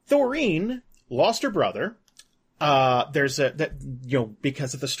 Thoreen lost her brother. Because of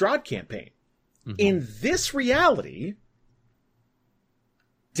the Strahd campaign. In this reality,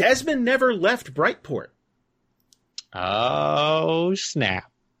 Desmond never left Brightport. Oh, snap.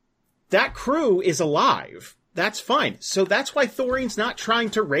 That crew is alive. That's fine. So that's why Thoreen's not trying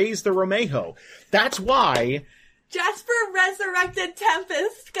to raise the Romejo. That's why Jasper resurrected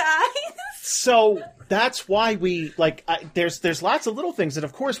Tempest, guys. So that's why we there's lots of little things that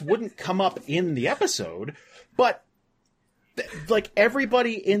of course wouldn't come up in the episode, but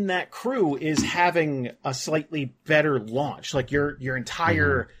everybody in that crew is having a slightly better launch. Like your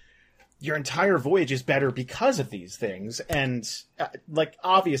entire voyage is better because of these things. And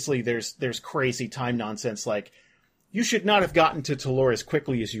obviously there's crazy time nonsense. Like, you should not have gotten to Talor as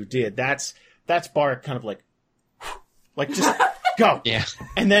quickly as you did. That's Barak kind of just go. Yeah.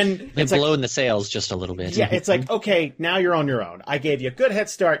 And then it's blowing the sails just a little bit. Yeah. It's like, okay, now you're on your own. I gave you a good head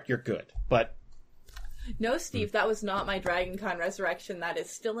start. You're good. But no, Steve, that was not my Dragon Con resurrection. That is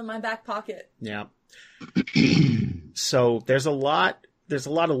still in my back pocket. Yeah. So there's a lot of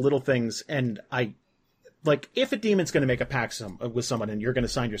little things, and if a demon's going to make a pact with someone and you're going to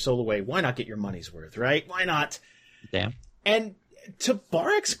sign your soul away, why not get your money's worth, right? Why not? Yeah. And to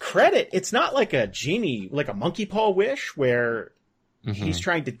Barak's credit, it's not like a genie, like a monkey paw wish where he's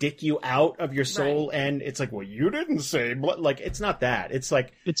trying to dick you out of your soul, right. And it's like, well, you didn't say, it's not that. It's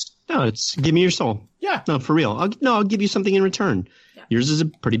like, it's give me your soul. Yeah. No, for real. I'll give you something in return. Yeah. Yours is a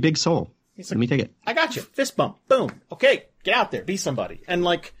pretty big soul. Let me take it. I got you. Fist bump. Boom. Okay. Get out there. Be somebody. And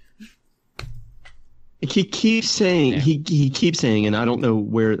he keeps saying, he keeps saying, and I don't know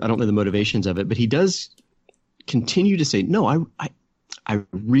the motivations of it, but he does continue to say, no, I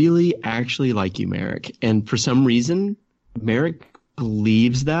really actually like you, Merrick. And for some reason, Merrick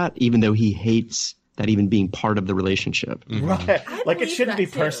believes that, even though he hates that even being part of the relationship. Right. It shouldn't be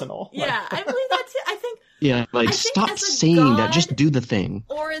personal. Yeah, I believe that too. I think. Yeah, stop saying that. Just do the thing.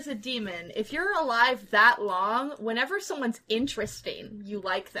 Or as a demon, if you're alive that long, whenever someone's interesting, you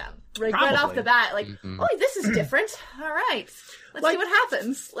like them. Right off the bat, oh, this is different. All right, let's see what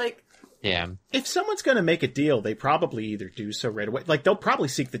happens. Yeah. If someone's going to make a deal, they probably either do so right away. They'll probably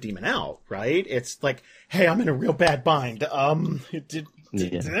seek the demon out, right? It's like, hey, I'm in a real bad bind. But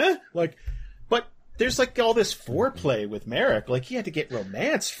there's all this foreplay with Merrick. He had to get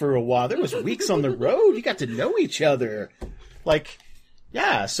romance for a while. There was weeks on the road. You got to know each other.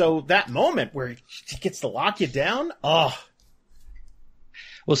 Yeah. So that moment where he gets to lock you down. Oh.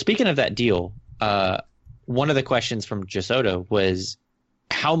 Well, speaking of that deal, one of the questions from Jasoda was,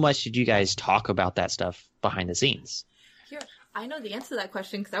 how much did you guys talk about that stuff behind the scenes? Here, I know the answer to that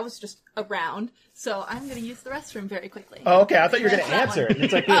question because I was just around, so I'm going to use the restroom very quickly. Oh, okay. I thought you were going to answer it.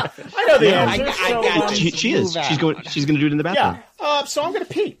 It's like, I know the answer. I got you. She is. She's going to do it in the bathroom. Yeah. So I'm going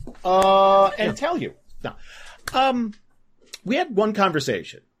to pee and tell you. No. We had one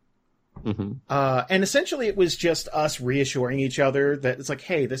conversation. Mm-hmm. And essentially it was just us reassuring each other that it's like,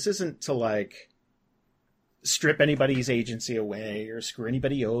 hey, this isn't to strip anybody's agency away or screw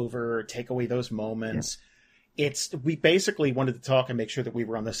anybody over or take away those moments. Yeah. We basically wanted to talk and make sure that we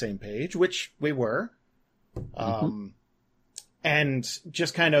were on the same page, which we were. And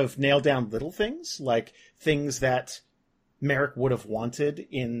just kind of nail down little things, things that Merrick would have wanted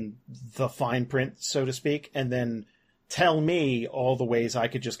in the fine print, so to speak, and then tell me all the ways I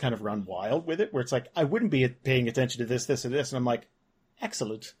could just kind of run wild with it, where it's like, I wouldn't be paying attention to this, this, and this. And I'm like,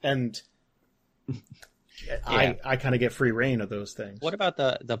 excellent. And I kind of get free reign of those things. What about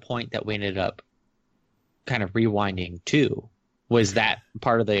the point that we ended up kind of rewinding to? Was that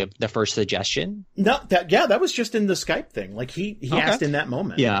part of the first suggestion? No, that was just in the Skype thing. He asked in that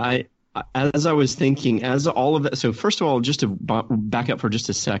moment. Yeah, as I was thinking, as all of that. So first of all, just to back up for just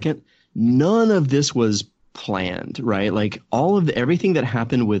a second, none of this was planned, right? Everything that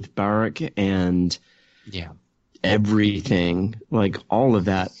happened with Barak and everything, all of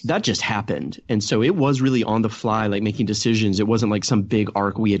that just happened. And so it was really on the fly, making decisions. It wasn't some big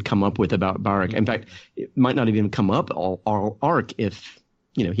arc we had come up with about Barak. In fact, it might not even come up all arc if,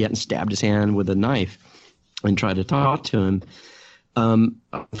 he hadn't stabbed his hand with a knife and tried to talk to him. I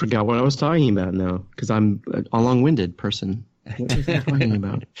forgot what I was talking about now because I'm a long-winded person. What was I talking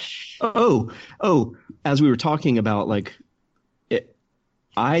about? Oh, as we were talking about,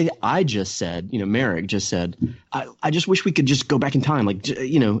 I just said, Merrick just said, I just wish we could just go back in time.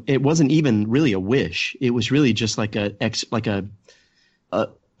 It wasn't even really a wish. It was really just an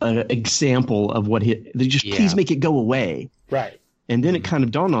example of what please make it go away. Right. And then it kind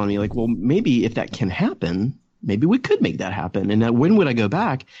of dawned on me, well, maybe if that can happen, maybe we could make that happen. And when would I go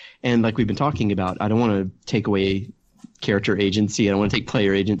back? And we've been talking about, I don't want to take away character agency. I don't want to take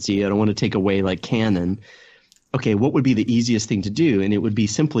player agency. I don't want to take away canon. Okay, what would be the easiest thing to do? And it would be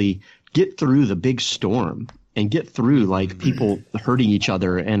simply get through the big storm and get through people hurting each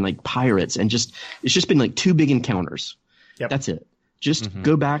other and pirates and it's just been 2 big encounters. Yep. That's it. Just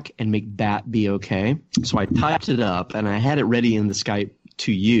go back and make that be okay. So I typed it up and I had it ready in the Skype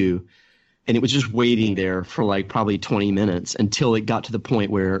to you. and it was just waiting there for like probably 20 minutes until it got to the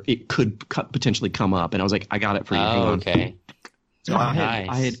point where it could potentially come up. And I was like, I got it for you. Hang on. Okay. So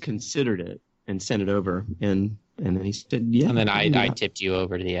I had considered it and sent it over, and then he said, yeah. And then I tipped you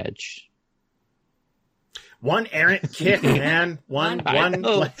over to the edge. One errant kick, man. One.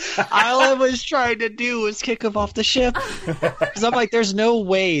 All I was trying to do was kick him off the ship. Because I'm like, there's no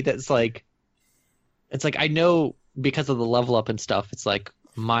way that's like... It's like, I know because of the level up and stuff, it's like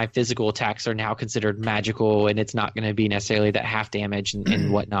my physical attacks are now considered magical, and it's not going to be necessarily that half damage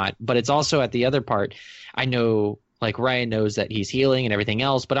and whatnot. But it's also at the other part, I know, like Ryan knows that he's healing and everything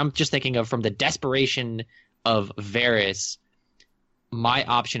else, but I'm just thinking of from the desperation of Varys, my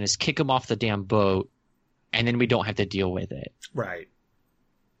option is kick him off the damn boat, and then we don't have to deal with it. Right.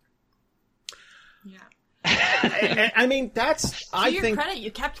 Yeah. I mean, that's... To your credit,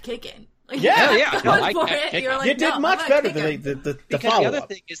 you kept kicking. Like, Yeah. you No, went for it. You're like, You did no, much I'm better gonna than kick him. the Because follow-up. the other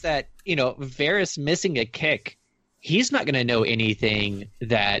thing is that, Varys missing a kick, he's not going to know anything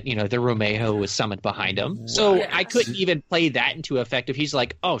that, the Romejo was summoned behind him. So Yes. I couldn't even play that into effect if he's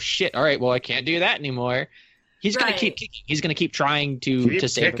like, oh shit, all right, well, I can't do that anymore. He's going to keep kicking. He's going to keep trying to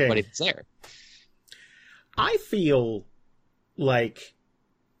save kicking. everybody that's there. I feel like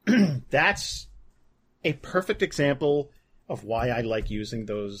that's a perfect example of why I like using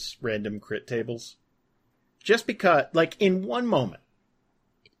those random crit tables. Just because, like, in one moment,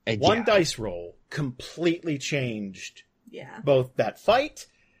 one dice roll completely changed both that fight,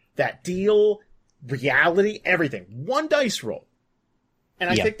 that deal, reality, everything. One dice roll. And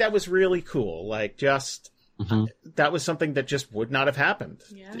I think that was really cool. Like, just, that was something that just would not have happened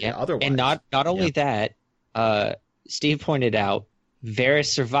otherwise. And not only that, Steve pointed out, Varys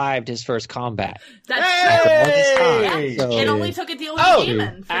survived his first combat. That's Hey! true. It only took a deal with the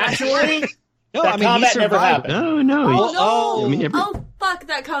demon. Actually, No, that I mean, he combat never survived. happened. No. Oh, I no. mean, Fuck,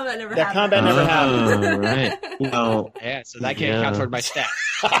 that combat never That happened. combat never happened. Oh, right. Well, Yeah, so that can't count toward my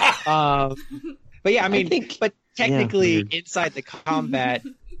stats. But yeah, I mean, think- but technically weird. inside the combat,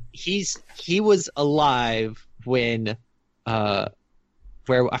 he was alive when where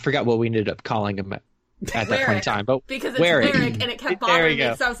I forgot what we ended up calling him at that point in time, but Because it's Warwick. Warwick, and it kept There bothering we me go.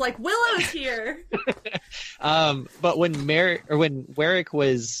 because I was like, Willow's here. but when Warwick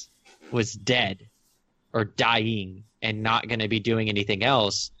was dead or dying and not going to be doing anything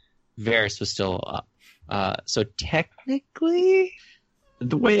else, Varys was still up. So technically,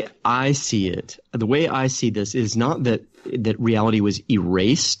 the way I see it, the way I see this is not that reality was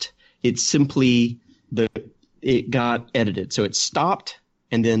erased. It's simply it got edited. So it stopped,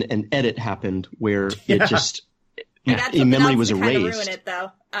 and then an edit happened where it just And that's in memory was to kind of erased. ruin it,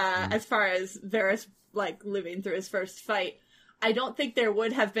 though. As far as Varys living through his first fight, I don't think there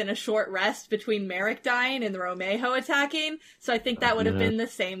would have been a short rest between Merrick dying and the Romejo attacking. So I think that would have been the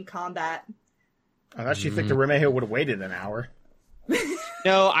same combat. I actually think the Romejo would have waited an hour.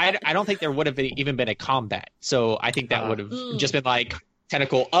 no, I don't think there would have even been a combat. So I think that would have just been like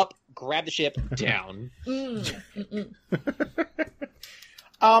tentacle up, grab the ship, down.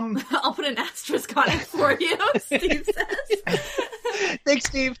 I'll put an asterisk on it for you, Steve says. Thanks,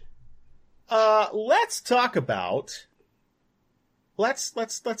 Steve. Let's talk about all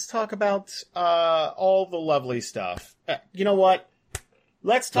the lovely stuff. You know what?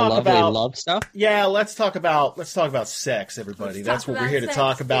 Let's talk lovely about love stuff. Yeah, let's talk about sex, everybody. That's what we're here to sex,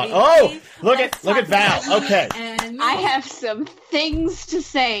 talk about. baby. Oh, look Let's at talk about Val. me Okay. and me. I have some things to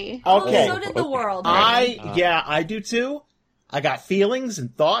say. Okay. Oh, so did the world. I do too. I got feelings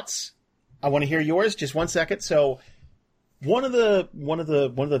and thoughts. I want to hear yours. Just 1 second. So, one of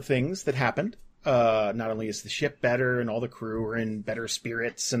the things that happened, not only is the ship better and all the crew are in better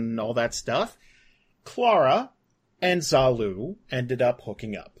spirits and all that stuff, Clara and Zalu ended up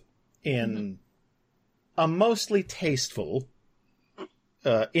hooking up in a mostly tasteful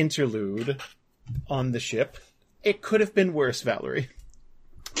interlude on the ship. It could have been worse, Valerie.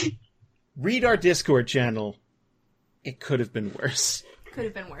 Read our Discord channel. It could have been worse. Could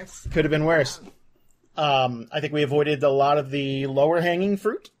have been worse. Could have been worse. I think we avoided a lot of the lower hanging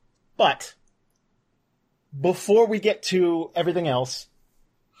fruit. But before we get to everything else,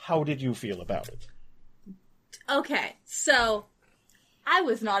 how did you feel about it? Okay, so I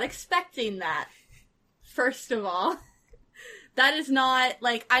was not expecting that. First of all, that is not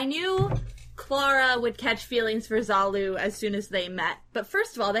I knew Clara would catch feelings for Zalu as soon as they met, but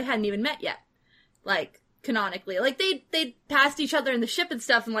first of all, they hadn't even met yet. Canonically, they passed each other in the ship and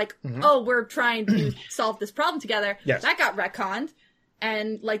stuff, and oh, we're trying to solve this problem together. Yes. That got retconned,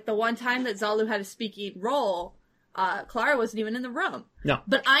 and the one time that Zalu had a speaking role, Clara wasn't even in the room. No.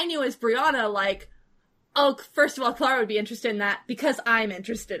 But I knew as Brianna, Oh, first of all, Clara would be interested in that because I'm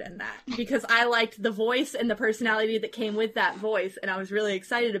interested in that. Because I liked the voice and the personality that came with that voice, and I was really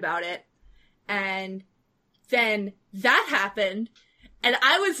excited about it. And then that happened, and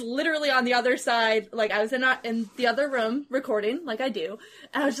I was literally on the other side, like, I was in the other room recording, like I do,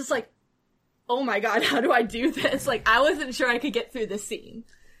 and I was just like, oh my god, how do I do this? Like, I wasn't sure I could get through this scene.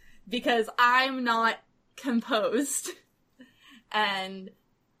 Because I'm not composed. And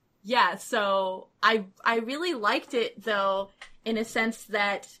yeah, so I really liked it, though, in a sense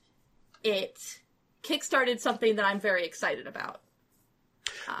that it kickstarted something that I'm very excited about.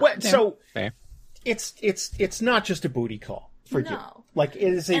 So fair. It's not just a booty call for you. Like,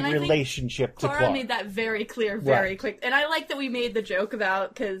 it is a relationship to Clara made that very clear, very quick. And I like that we made the joke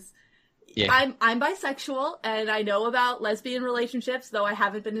about, because I'm bisexual, and I know about lesbian relationships, though I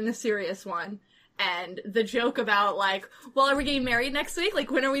haven't been in a serious one. And the joke about, like, well, are we getting married next week? Like,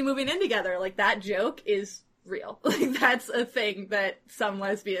 when are we moving in together? Like, that joke is real. Like, that's a thing that some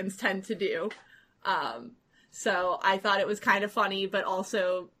lesbians tend to do. So I thought it was kind of funny, but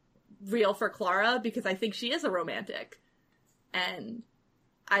also real for Clara, because I think she is a romantic. And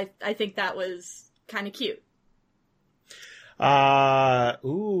I think that was kind of cute.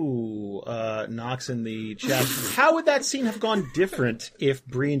 Knox in the chat. How would that scene have gone different if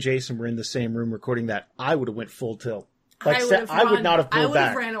Bree and Jason were in the same room recording that? I would have went full tilt. Like, I would not have pulled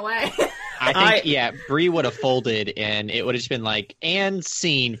back. I would have ran away. I think, Bree would have folded, and it would have just been like, and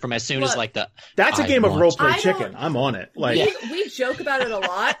scene from as soon as like the. That's a game of role play chicken. I'm on it. Like, we joke about it a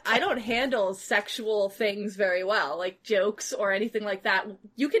lot. I don't handle sexual things very well, like jokes or anything like that.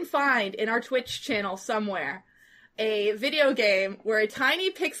 You can find in our Twitch channel somewhere a video game where a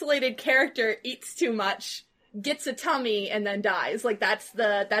tiny pixelated character eats too much, gets a tummy, and then dies. Like, that's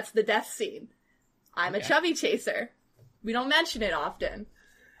the death scene. I'm a chubby chaser. We don't mention it often.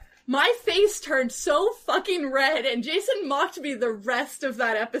 My face turned so fucking red, and Jason mocked me the rest of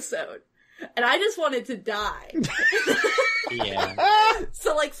that episode. And I just wanted to die. Yeah.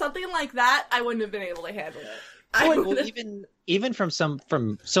 So, like, something like that, I wouldn't have been able to handle it. Well, even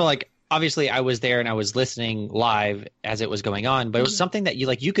so, like, obviously I was there and I was listening live as it was going on, but it was something that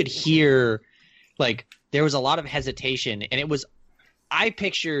you could hear, like, there was a lot of hesitation, and I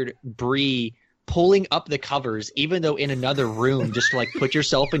pictured Bree pulling up the covers, even though in another room, just to, like, put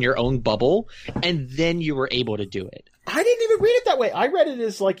yourself in your own bubble, and then you were able to do it. I didn't even read it that way. I read it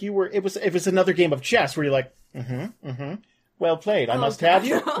as like it was another game of chess where you're like, well played. I must have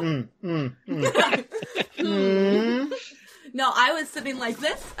you. No, I was sitting like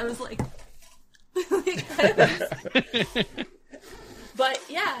this. I was like but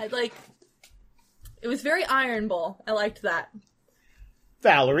yeah, like, it was very Iron Bull. I liked that.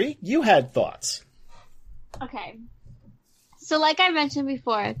 Valerie, you had thoughts. Okay. So like I mentioned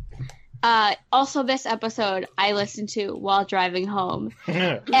before, also this episode I listened to while driving home.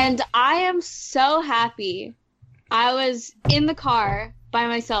 And I am so happy I was in the car by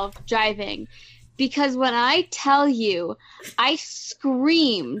myself driving, because when I tell you I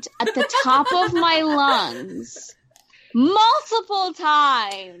screamed at the top of my lungs multiple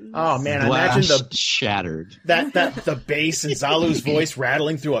times. Oh man, I imagine the shattered. The bass and Zalu's voice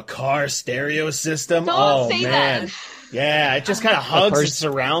rattling through a car stereo system. Don't say man. that. Yeah, it just kind of hugs and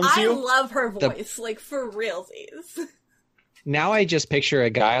surrounds you. I love her voice, like, for realsies. Now I just picture a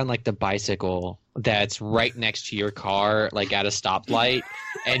guy on, like, the bicycle that's right next to your car, like, at a stoplight,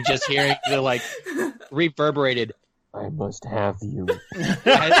 and just hearing the, like, reverberated, I must have you.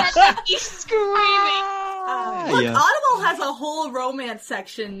 He's screaming. Look, Audible has a whole romance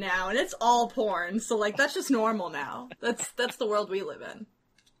section now, and it's all porn, so, like, that's just normal now. That's the world we live in.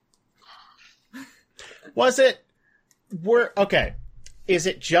 Okay. Is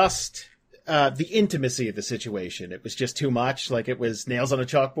it just the intimacy of the situation? It was just too much? Like, it was nails on a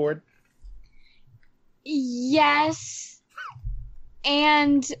chalkboard? Yes.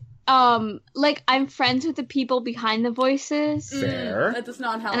 And, like, I'm friends with the people behind the voices. Fair. That does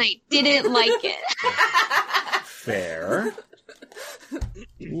not help. And I didn't like it. Fair.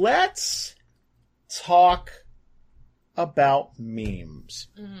 Let's talk about memes.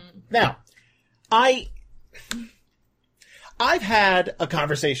 Now, I've had a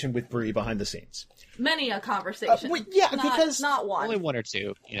conversation with Bree behind the scenes. Many a conversation. Because not one. Only one or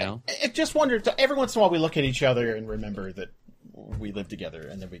two, you know. I just wondered, every once in a while we look at each other and remember that we live together,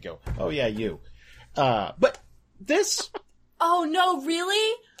 and then we go, oh yeah, you. But this... Oh no,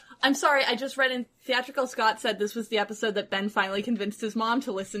 really? I'm sorry, I just read in Theatrical Scott said this was the episode that Ben finally convinced his mom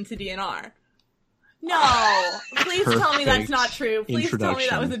to listen to DNR. No! Please tell me that's not true. Please tell me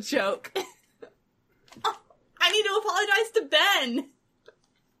that was a joke. I need to apologize to Ben!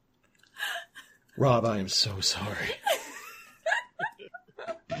 Rob, I am so sorry.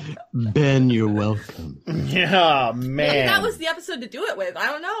 Ben, you're welcome. Yeah, man. Maybe that was the episode to do it with. I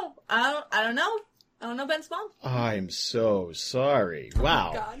don't know. I don't know Ben's mom. I'm so sorry.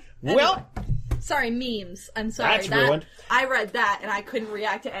 Wow. Oh, God. Well, sorry, memes. I'm sorry. That's ruined. I read that and I couldn't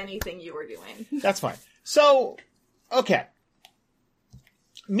react to anything you were doing. that's fine. So, okay.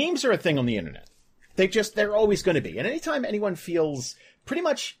 Memes are a thing on the internet. They're always going to be. And anytime anyone feels pretty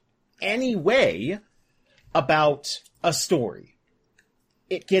much any way about a story,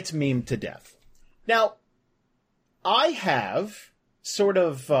 it gets memed to death. Now, I have sort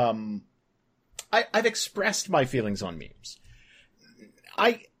of, I've expressed my feelings on memes.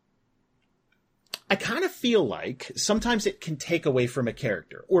 I kind of feel like sometimes it can take away from a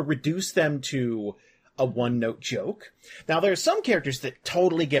character or reduce them to a one-note joke. Now, there are some characters that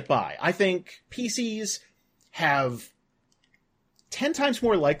totally get by. I think PCs have 10 times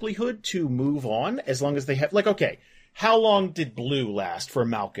more likelihood to move on as long as they have, like, okay, how long did Blue last for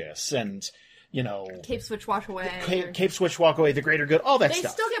Malchus and, you know... Cape Switch Walk Away. Cape Switch Walk Away, The Greater Good, all that stuff. They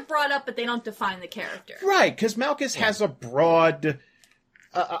still get brought up, but they don't define the character. Right, because Malchus has a broad...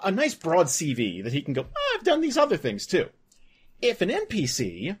 a nice broad CV that he can go, oh, I've done these other things too. If an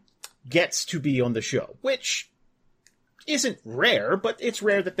NPC gets to be on the show, which isn't rare, but it's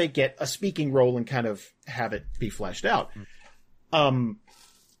rare that they get a speaking role and kind of have it be fleshed out.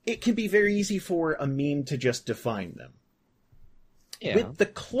 It can be very easy for a meme to just define them. Yeah. With the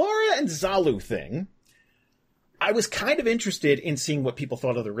Clara and Zalu thing, I was kind of interested in seeing what people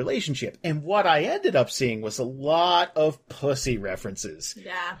thought of the relationship. And what I ended up seeing was a lot of pussy references.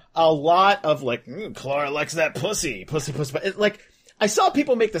 Yeah. A lot of like, Clara likes that pussy. Pussy. Like, I saw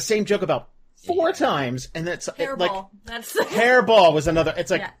people make the same joke about 4 times, and that's Hairball. Like, that's Hairball was another.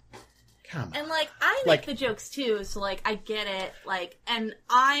 It's like, come on. And like, I make the jokes too, so like, I get it. Like, and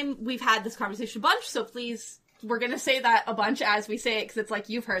we've had this conversation a bunch, so please, we're gonna say that a bunch as we say it, because it's like,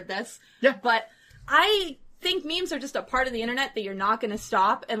 you've heard this. Yeah. But I think memes are just a part of the internet that you're not gonna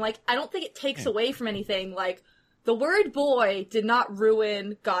stop, and like, I don't think it takes away from anything. Like, the word boy did not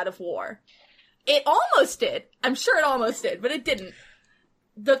ruin God of War. It almost did. I'm sure it almost did, but it didn't.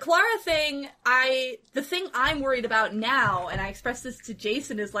 The Clara thing, the thing I'm worried about now, and I expressed this to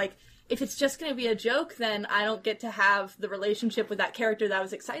Jason, is like, if it's just going to be a joke, then I don't get to have the relationship with that character that I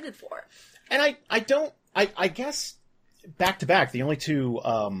was excited for. And I guess back to back, the only two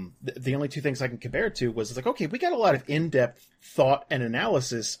things I can compare it to was like, okay, we got a lot of in-depth thought and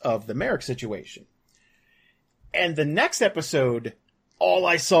analysis of the Merrick situation. And the next episode, all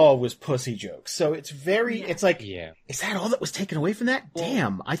I saw was pussy jokes. So it's it's like, is that all that was taken away from that? Well,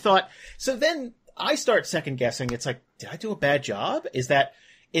 damn. I thought, so then I start second guessing. It's like, did I do a bad job?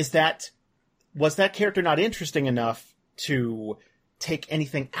 Was that character not interesting enough to take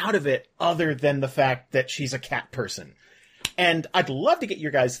anything out of it other than the fact that she's a cat person? And I'd love to get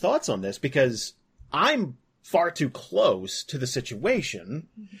your guys' thoughts on this because I'm far too close to the situation.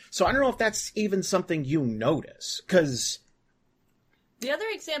 So I don't know if that's even something you notice, because the other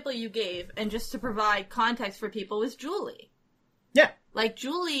example you gave, and just to provide context for people, was Julie. Yeah. Like,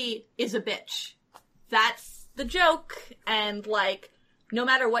 Julie is a bitch. That's the joke, and like, no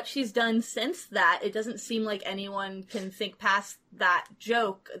matter what she's done since that, it doesn't seem like anyone can think past that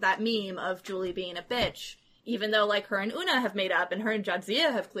joke, that meme of Julie being a bitch, even though like her and Una have made up, and her and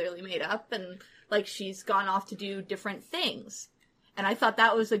Jadzia have clearly made up, and like she's gone off to do different things. And I thought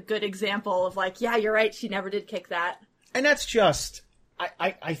that was a good example of like, yeah, you're right, she never did kick that. And that's just,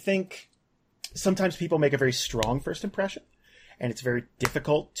 I think sometimes people make a very strong first impression, and it's very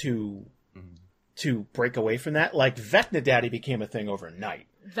difficult to break away from that. Like, Vecna Daddy became a thing overnight.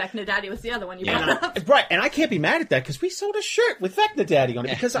 Vecna Daddy was the other one you brought up. Right, and I can't be mad at that, because we sold a shirt with Vecna Daddy on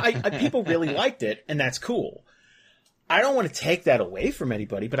it, because people really liked it, and that's cool. I don't want to take that away from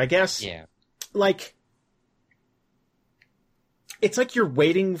anybody, but I guess, like, it's like you're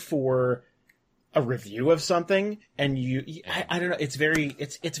waiting for a review of something, and I don't know, it's very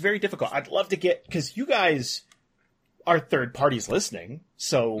difficult. I'd love to get, because you guys are third parties listening,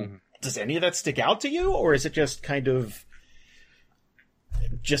 so does any of that stick out to you, or is it just kind of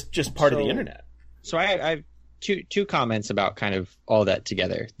just part of the internet? So I have two comments about kind of all that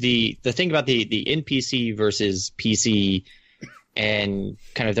together. The thing about the NPC versus PC and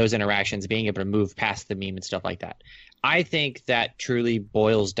kind of those interactions, being able to move past the meme and stuff like that. I think that truly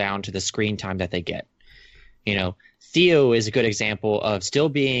boils down to the screen time that they get. You know, Theo is a good example of still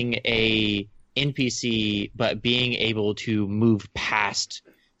being a NPC, but being able to move past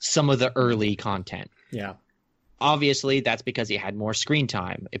some of the early content. Yeah. obviously that's because he had more screen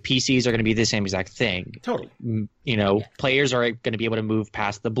time. PCs are going to be the same exact thing. Totally. Players are going to be able to move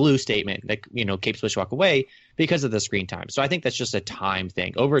past the blue statement that, Cape Switch Walk Away because of the screen time. So I think that's just a time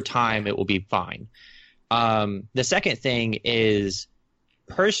thing. Over time, it will be fine. The second thing is,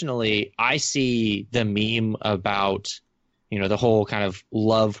 personally, I see the meme about, the whole kind of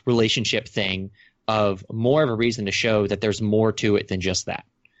love relationship thing of more of a reason to show that there's more to it than just that.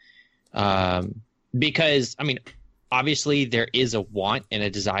 Because, obviously there is a want and a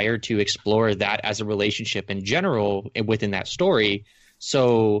desire to explore that as a relationship in general within that story.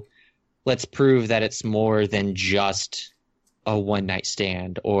 So let's prove that it's more than just a one-night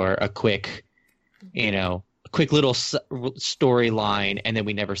stand or a quick little storyline, and then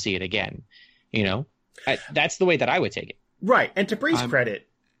we never see it again. That's the way that I would take it. Right. And to Bree's credit,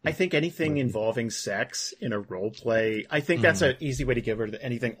 I think anything involving sex in a role play, I think that's an easy way to give her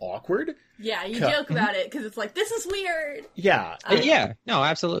anything awkward. Yeah, you joke about it because it's like, this is weird. Yeah. No,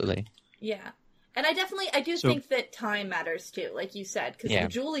 absolutely. Yeah. And I do think that time matters too, like you said, because the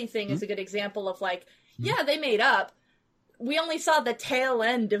Julie thing is a good example of like, they made up. We only saw the tail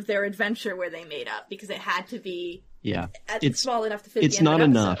end of their adventure where they made up because it had to be small enough to fit. It's not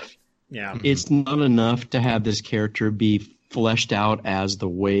enough. Yeah. It's not enough to have this character be fleshed out as the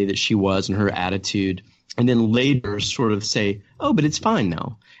way that she was and her attitude, and then later sort of say, oh, but it's fine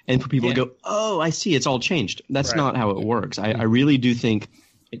now. And for people to go, oh, I see, it's all changed. That's not how it works. I really do think,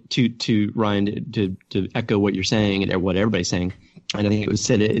 to Ryan, to echo what you're saying and what everybody's saying, and I think it was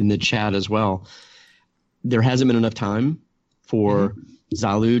said in the chat as well, there hasn't been enough time for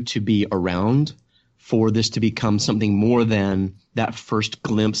Zalu to be around for this to become something more than that first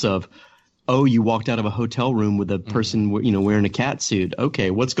glimpse of, oh, you walked out of a hotel room with a person, wearing a cat suit.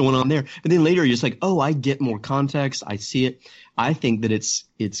 Okay, what's going on there? And then later you're just like, oh, I get more context. I see it. I think that it's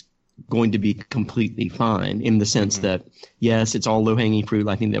going to be completely fine in the sense that, yes, it's all low-hanging fruit.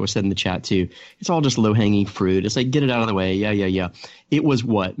 I think that was said in the chat too. It's all just low-hanging fruit. It's like, get it out of the way. Yeah. It was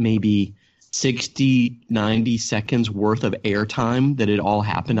maybe 60, 90 seconds worth of airtime that it all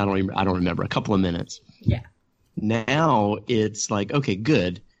happened. I don't remember. A couple of minutes. Yeah. Now it's like, okay,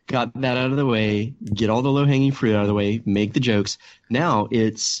 good. Got that out of the way, get all the low-hanging fruit out of the way, make the jokes. Now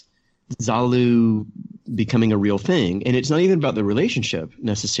it's Zalu becoming a real thing. And it's not even about the relationship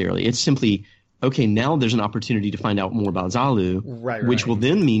necessarily. It's simply, okay, now there's an opportunity to find out more about Zalu, which will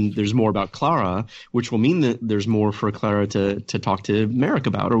then mean there's more about Clara, which will mean that there's more for Clara to talk to Merrick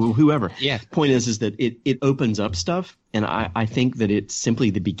about, or whoever. Yeah. Point is that it opens up stuff, and I think that it's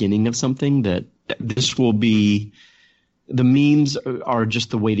simply the beginning of something that this will be. The memes are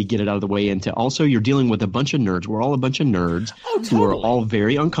just the way to get it out of the way. And also, you're dealing with a bunch of nerds. We're all a bunch of nerds who are all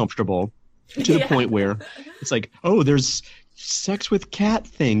very uncomfortable to the point where it's like, oh, there's sex with cat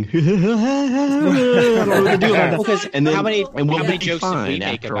thing. I don't know what to do about that. And then, how many jokes did we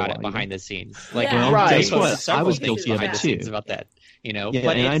make about it behind the scenes? Like, guess what? I was guilty of it too. About that.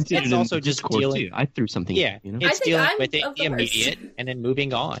 But it's also just dealing. Too. I threw something. Yeah, it's dealing with it, the immediate, and then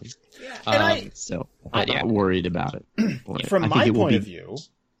moving on. Yeah. I'm not worried about it. From my point of view,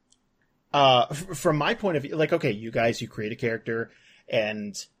 like, okay, you guys, you create a character,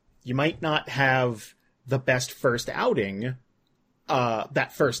 and you might not have the best first outing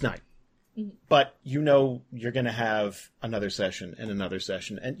that first night, but you're going to have another session,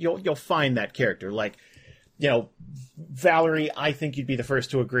 and you'll find that character. Like, Valerie, I think you'd be the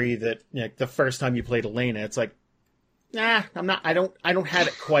first to agree that the first time you played Elena, it's like, I'm not. I don't have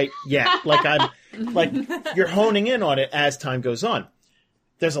it quite yet. Like you're honing in on it as time goes on.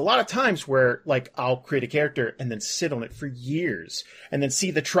 There's a lot of times where like I'll create a character and then sit on it for years, and then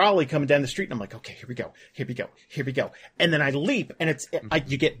see the trolley coming down the street, and I'm like, okay, here we go, and then I leap, and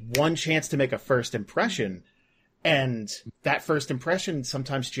you get one chance to make a first impression. And that first impression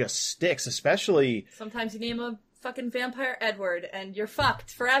sometimes just sticks, especially... Sometimes you name a fucking vampire Edward, and you're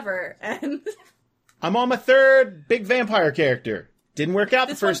fucked forever, and... I'm on my third big vampire character. Didn't work out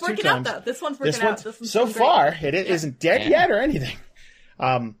the first two times. This one's working out. So far, it isn't dead yet or anything.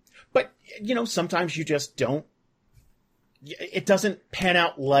 But, sometimes you just don't... It doesn't pan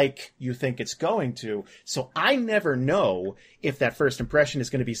out like you think it's going to. So I never know if that first impression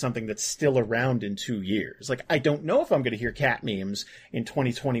is going to be something that's still around in 2 years. Like, I don't know if I'm going to hear cat memes in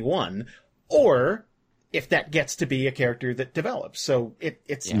 2021, or if that gets to be a character that develops. So it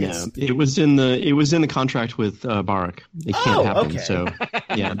was in the contract with Barak. It can't happen. Okay. So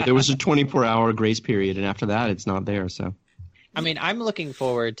there was a 24-hour grace period, and after that, it's not there. So. I'm looking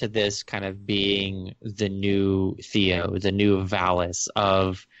forward to this kind of being the new Theo, the new Valis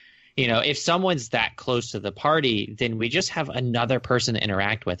of, If someone's that close to the party, then we just have another person to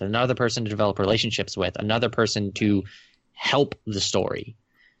interact with, another person to develop relationships with, another person to help the story.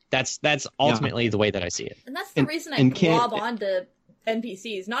 That's ultimately the way that I see it. And that's the reason I glob onto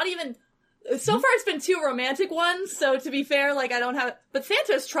NPCs. Not even... So far, it's been 2 romantic ones, so to be fair, I don't have... But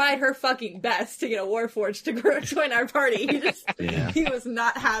Santos tried her fucking best to get a Warforged to join our party. He was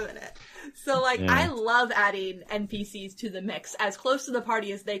not having it. So, I love adding NPCs to the mix as close to the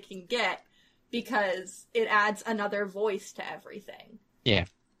party as they can get, because it adds another voice to everything. Yeah.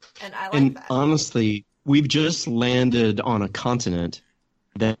 And I like that. Honestly, we've just landed on a continent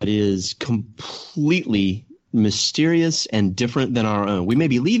that is completely mysterious and different than our own. We may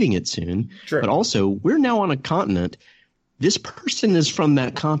be leaving it soon, but also we're now on a continent. This person is from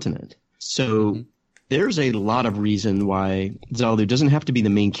that continent. So there's a lot of reason why Zalu doesn't have to be the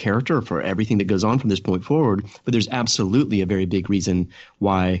main character for everything that goes on from this point forward, but there's absolutely a very big reason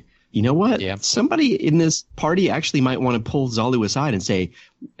why, you know what? Yeah. Somebody in this party actually might want to pull Zalu aside and say,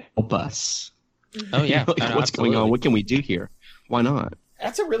 help us. Oh, yeah. What's going on? What can we do here? Why not?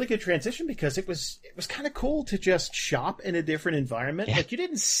 That's a really good transition, because it was kind of cool to just shop in a different environment. Yeah. You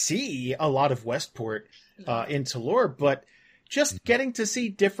didn't see a lot of Westport in Talor, but just getting to see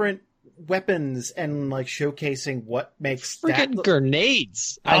different weapons and showcasing what makes freaking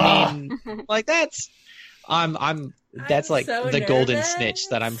grenades. I mean, that's that's so the nervous. Golden snitch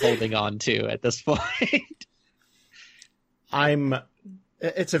that I'm holding on to at this point.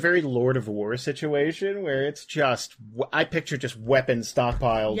 It's a very Lord of War situation where it's just, I picture just weapons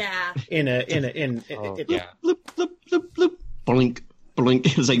stockpiled. Yeah. Bloop, bloop, bloop, bloop. Blink,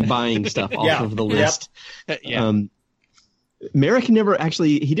 blink. It's like buying stuff off of the list. Yeah. Merrick never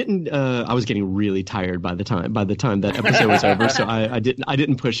actually, he didn't, I was getting really tired by the time that episode was over. So I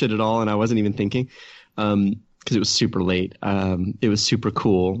didn't push it at all. And I wasn't even thinking, because it was super late. It was super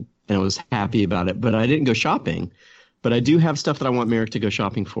cool and I was happy about it, but I didn't go shopping. But I do have stuff that I want Merrick to go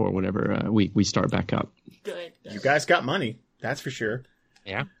shopping for whenever we start back up. Good. You guys got money. That's for sure.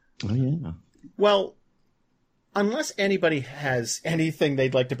 Yeah. Oh, yeah. Well, unless anybody has anything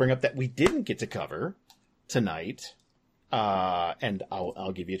they'd like to bring up that we didn't get to cover tonight, and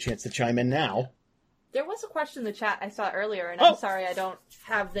I'll give you a chance to chime in now. There was a question in the chat I saw earlier, and I'm sorry I don't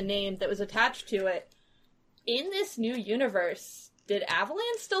have the name that was attached to it. In this new universe... Did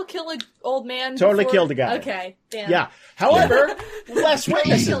Avalanche still kill an old man? Totally killed a guy. Okay, damn. Yeah. However, less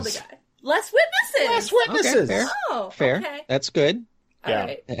witnesses. Killed a guy. Less witnesses. Less witnesses. Okay, fair. Oh, fair. Okay. That's good. Yeah.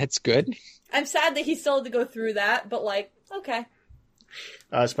 Right. That's good. I'm sad that he still had to go through that, but okay.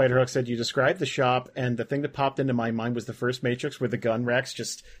 Spiderhook said, you described the shop, and the thing that popped into my mind was the first Matrix where the gun racks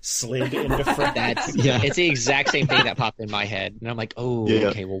just slid into front. It's the exact same thing that popped in my head. And I'm like,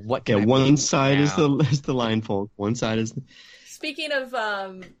 okay, well, what can I one side is the line fold. One side is the... Speaking of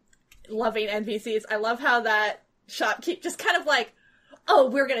loving NPCs, I love how that shopkeep just kind of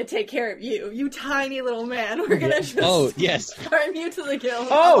we're going to take care of you, you tiny little man. We're going to just farm you to the guild.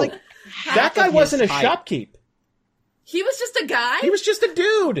 Oh, that guy wasn't a shopkeep. He was just a guy? He was just a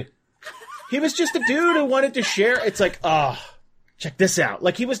dude. He was just a dude who wanted to share. It's check this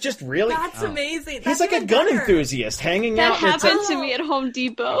out. He was just really... That's amazing. He's like a gun enthusiast hanging out. That happened to me at Home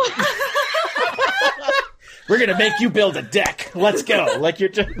Depot. We're going to make you build a deck. Let's go. You're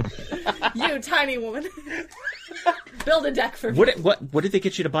just... You, tiny woman. Build a deck for me. What did they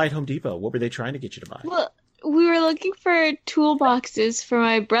get you to buy at Home Depot? What were they trying to get you to buy? Well, we were looking for toolboxes for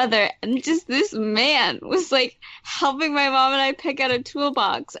my brother, and just this man was helping my mom and I pick out a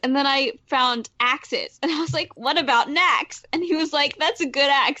toolbox. And then I found axes, and I was like, what about an axe? And he was like, that's a good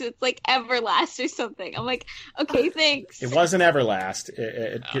axe. It's Everlast or something. I'm like, okay, thanks. It wasn't Everlast.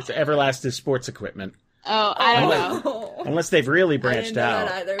 It's Everlast is sports equipment. Oh, I don't know. Unless they've really branched out.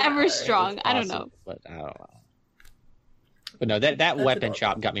 Everstrong. I don't know. But I don't know. But no, that weapon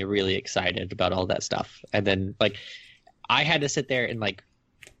shop got me really excited about all that stuff. And then, I had to sit there and,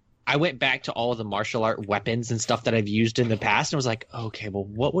 I went back to all of the martial art weapons and stuff that I've used in the past and was like, okay, well,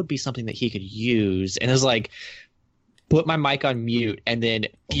 what would be something that he could use? And it was put my mic on mute and then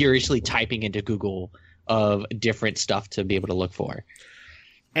furiously typing into Google of different stuff to be able to look for.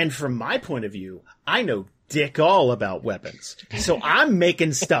 And from my point of view, I know dick all about weapons. So I'm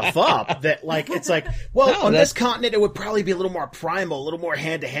making stuff up that on this continent, it would probably be a little more primal, a little more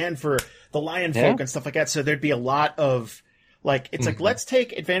hand to hand for the lion folk and stuff like that. So there'd be a lot of let's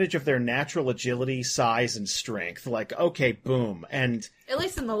take advantage of their natural agility, size, and strength. Okay, boom. And at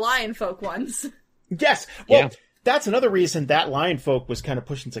least in the lion folk ones. Yes. Well, that's another reason that lion folk was kind of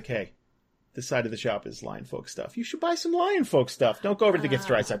pushing Takei. this side of the shop is Lion Folk stuff. You should buy some Lion Folk stuff. Don't go over to the Gifts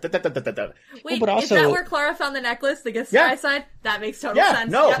Dry side. Wait, but also, is that where Clara found the necklace? The Gifts Dry side? That makes total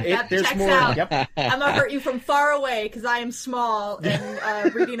sense. No, that there's checks more. out. Yep. I'm gonna hurt you from far away because I am small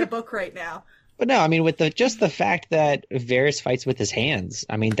and reading a book right now. But no, I mean, with just the fact that Varys fights with his hands,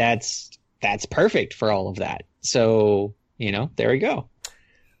 I mean, that's perfect for all of that. So, there we go.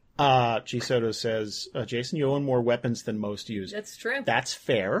 G. Soto says, Jason, you own more weapons than most use. That's true. That's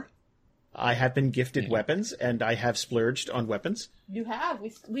fair. I have been gifted weapons, and I have splurged on weapons. You have.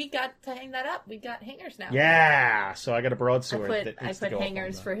 We got to hang that up. We got hangers now. Yeah, so I got a broadsword. I put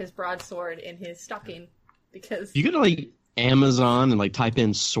hangers for his broadsword in his stocking because You gotta Amazon and type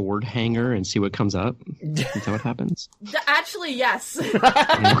in sword hanger and see what comes up. Is that what happens? Actually, yes.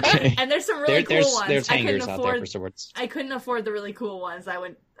 Okay. And there's some really cool ones. There's hangers out there for swords. I couldn't afford the really cool ones. I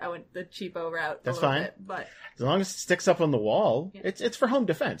went the cheapo route. That's fine. Bit, but as long as it sticks up on the wall, it's for home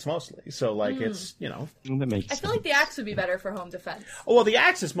defense mostly. So it's That makes sense. I feel like the axe would be better for home defense. Oh, well, the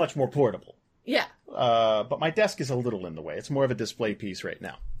axe is much more portable. Yeah. But my desk is a little in the way. It's more of a display piece right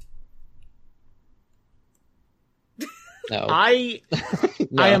now. No. I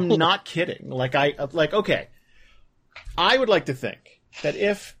am not kidding. Okay. I would like to think that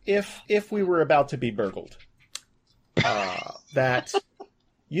if we were about to be burgled, that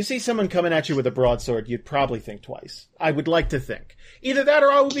you see someone coming at you with a broadsword, you'd probably think twice. I would like to think. Either that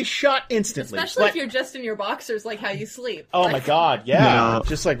or I would be shot instantly. Especially if you're just in your boxers like how you sleep. Oh my god, yeah. No.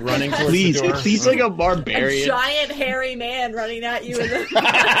 Just running towards the door. Please, like a barbarian. A giant hairy man running at you.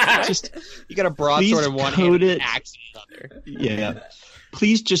 Just you got a broadsword in one hand and an axe in another. Yeah.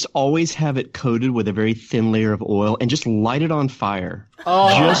 Please just always have it coated with a very thin layer of oil and just light it on fire. Oh.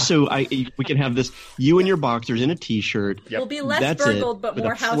 Just so we can have this, you and your boxers in a t-shirt. We'll be less That's burgled, but with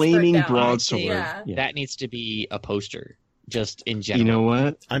more a house flaming burnt down. broadsword. Yeah. That needs to be a poster, just in general. You know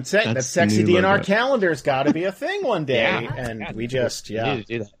what? I'm saying that That's sexy the new DNR logo. calendar's got to be a thing one day, Yeah. and God, we just You need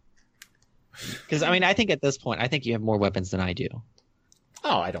to do that. Because I think at this point, I think you have more weapons than I do.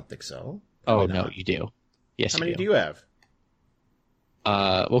 Oh, I don't think so. Oh Probably no, not. you do. Yes, How many you do you have?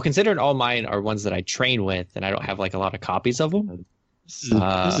 Well, considering all mine are ones that I train with, and I don't have a lot of copies of them. This is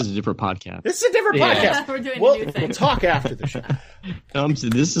a different podcast. This is a different podcast. We're doing a We'll new thing. talk after the show. So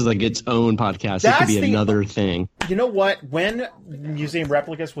this is its own podcast. It That's could be the- another thing. You know what? When Museum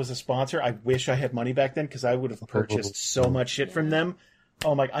Replicas was a sponsor, I wish I had money back then because I would have purchased so much shit from them.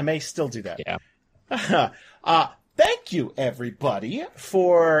 Oh my! I may still do that. Yeah. Thank you, everybody,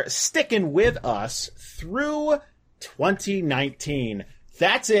 for sticking with us through 2019.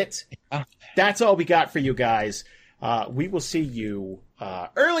 That's it. That's all we got for you guys. We will see you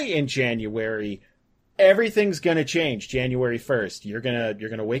early in January. Everything's gonna change January 1st. You're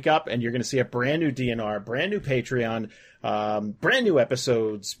gonna wake up and you're gonna see a brand new DNR, brand new Patreon, brand new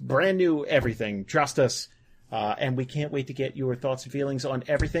episodes, brand new everything. Trust us. And we can't wait to get your thoughts and feelings on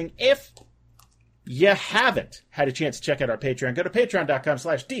everything. If you haven't had a chance to check out our Patreon, go to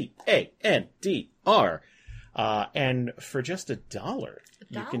patreon.com/DANDR. And for just $1,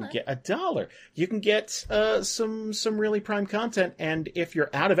 you can get $1. You can get some really prime content. And if you're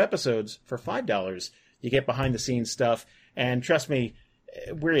out of episodes, for $5, you get behind the scenes stuff. And trust me,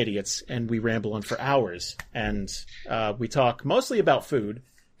 we're idiots and we ramble on for hours. And we talk mostly about food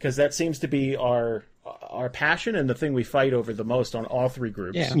because that seems to be our passion and the thing we fight over the most on all three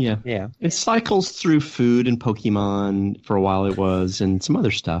groups. Yeah. It cycles through food and Pokemon for a while it was, and some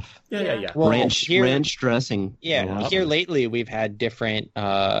other stuff. Yeah. Well, ranch dressing. Yeah, here lately we've had different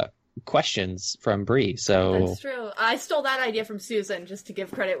questions from Bree. So That's true. I stole that idea from Susan just to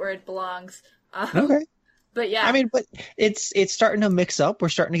give credit where it belongs. Okay. But yeah, I mean, but it's starting to mix up. We're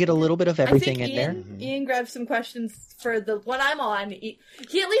starting to get a little bit of everything I think in there. Ian grabbed some questions for the one I'm on. He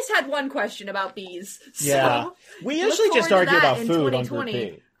at least had one question about bees. Yeah. So We look usually just forward to argue that about in food on 2020.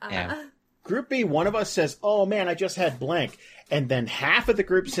 Group B. Yeah. Group B, one of us says, "Oh man, I just had blank," and then half of the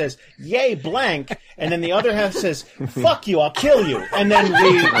group says, "Yay, blank," and then the other half says, "Fuck you, I'll kill you," and then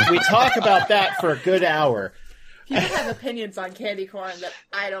we talk about that for a good hour. People have opinions on candy corn that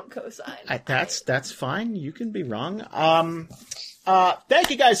I don't co-sign. That's fine. You can be wrong. Thank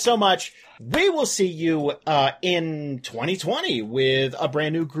you guys so much. We will see you in 2020 with a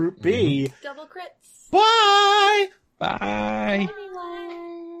brand new Group B. Double crits. Bye. Bye.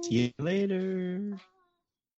 Bye. See you later.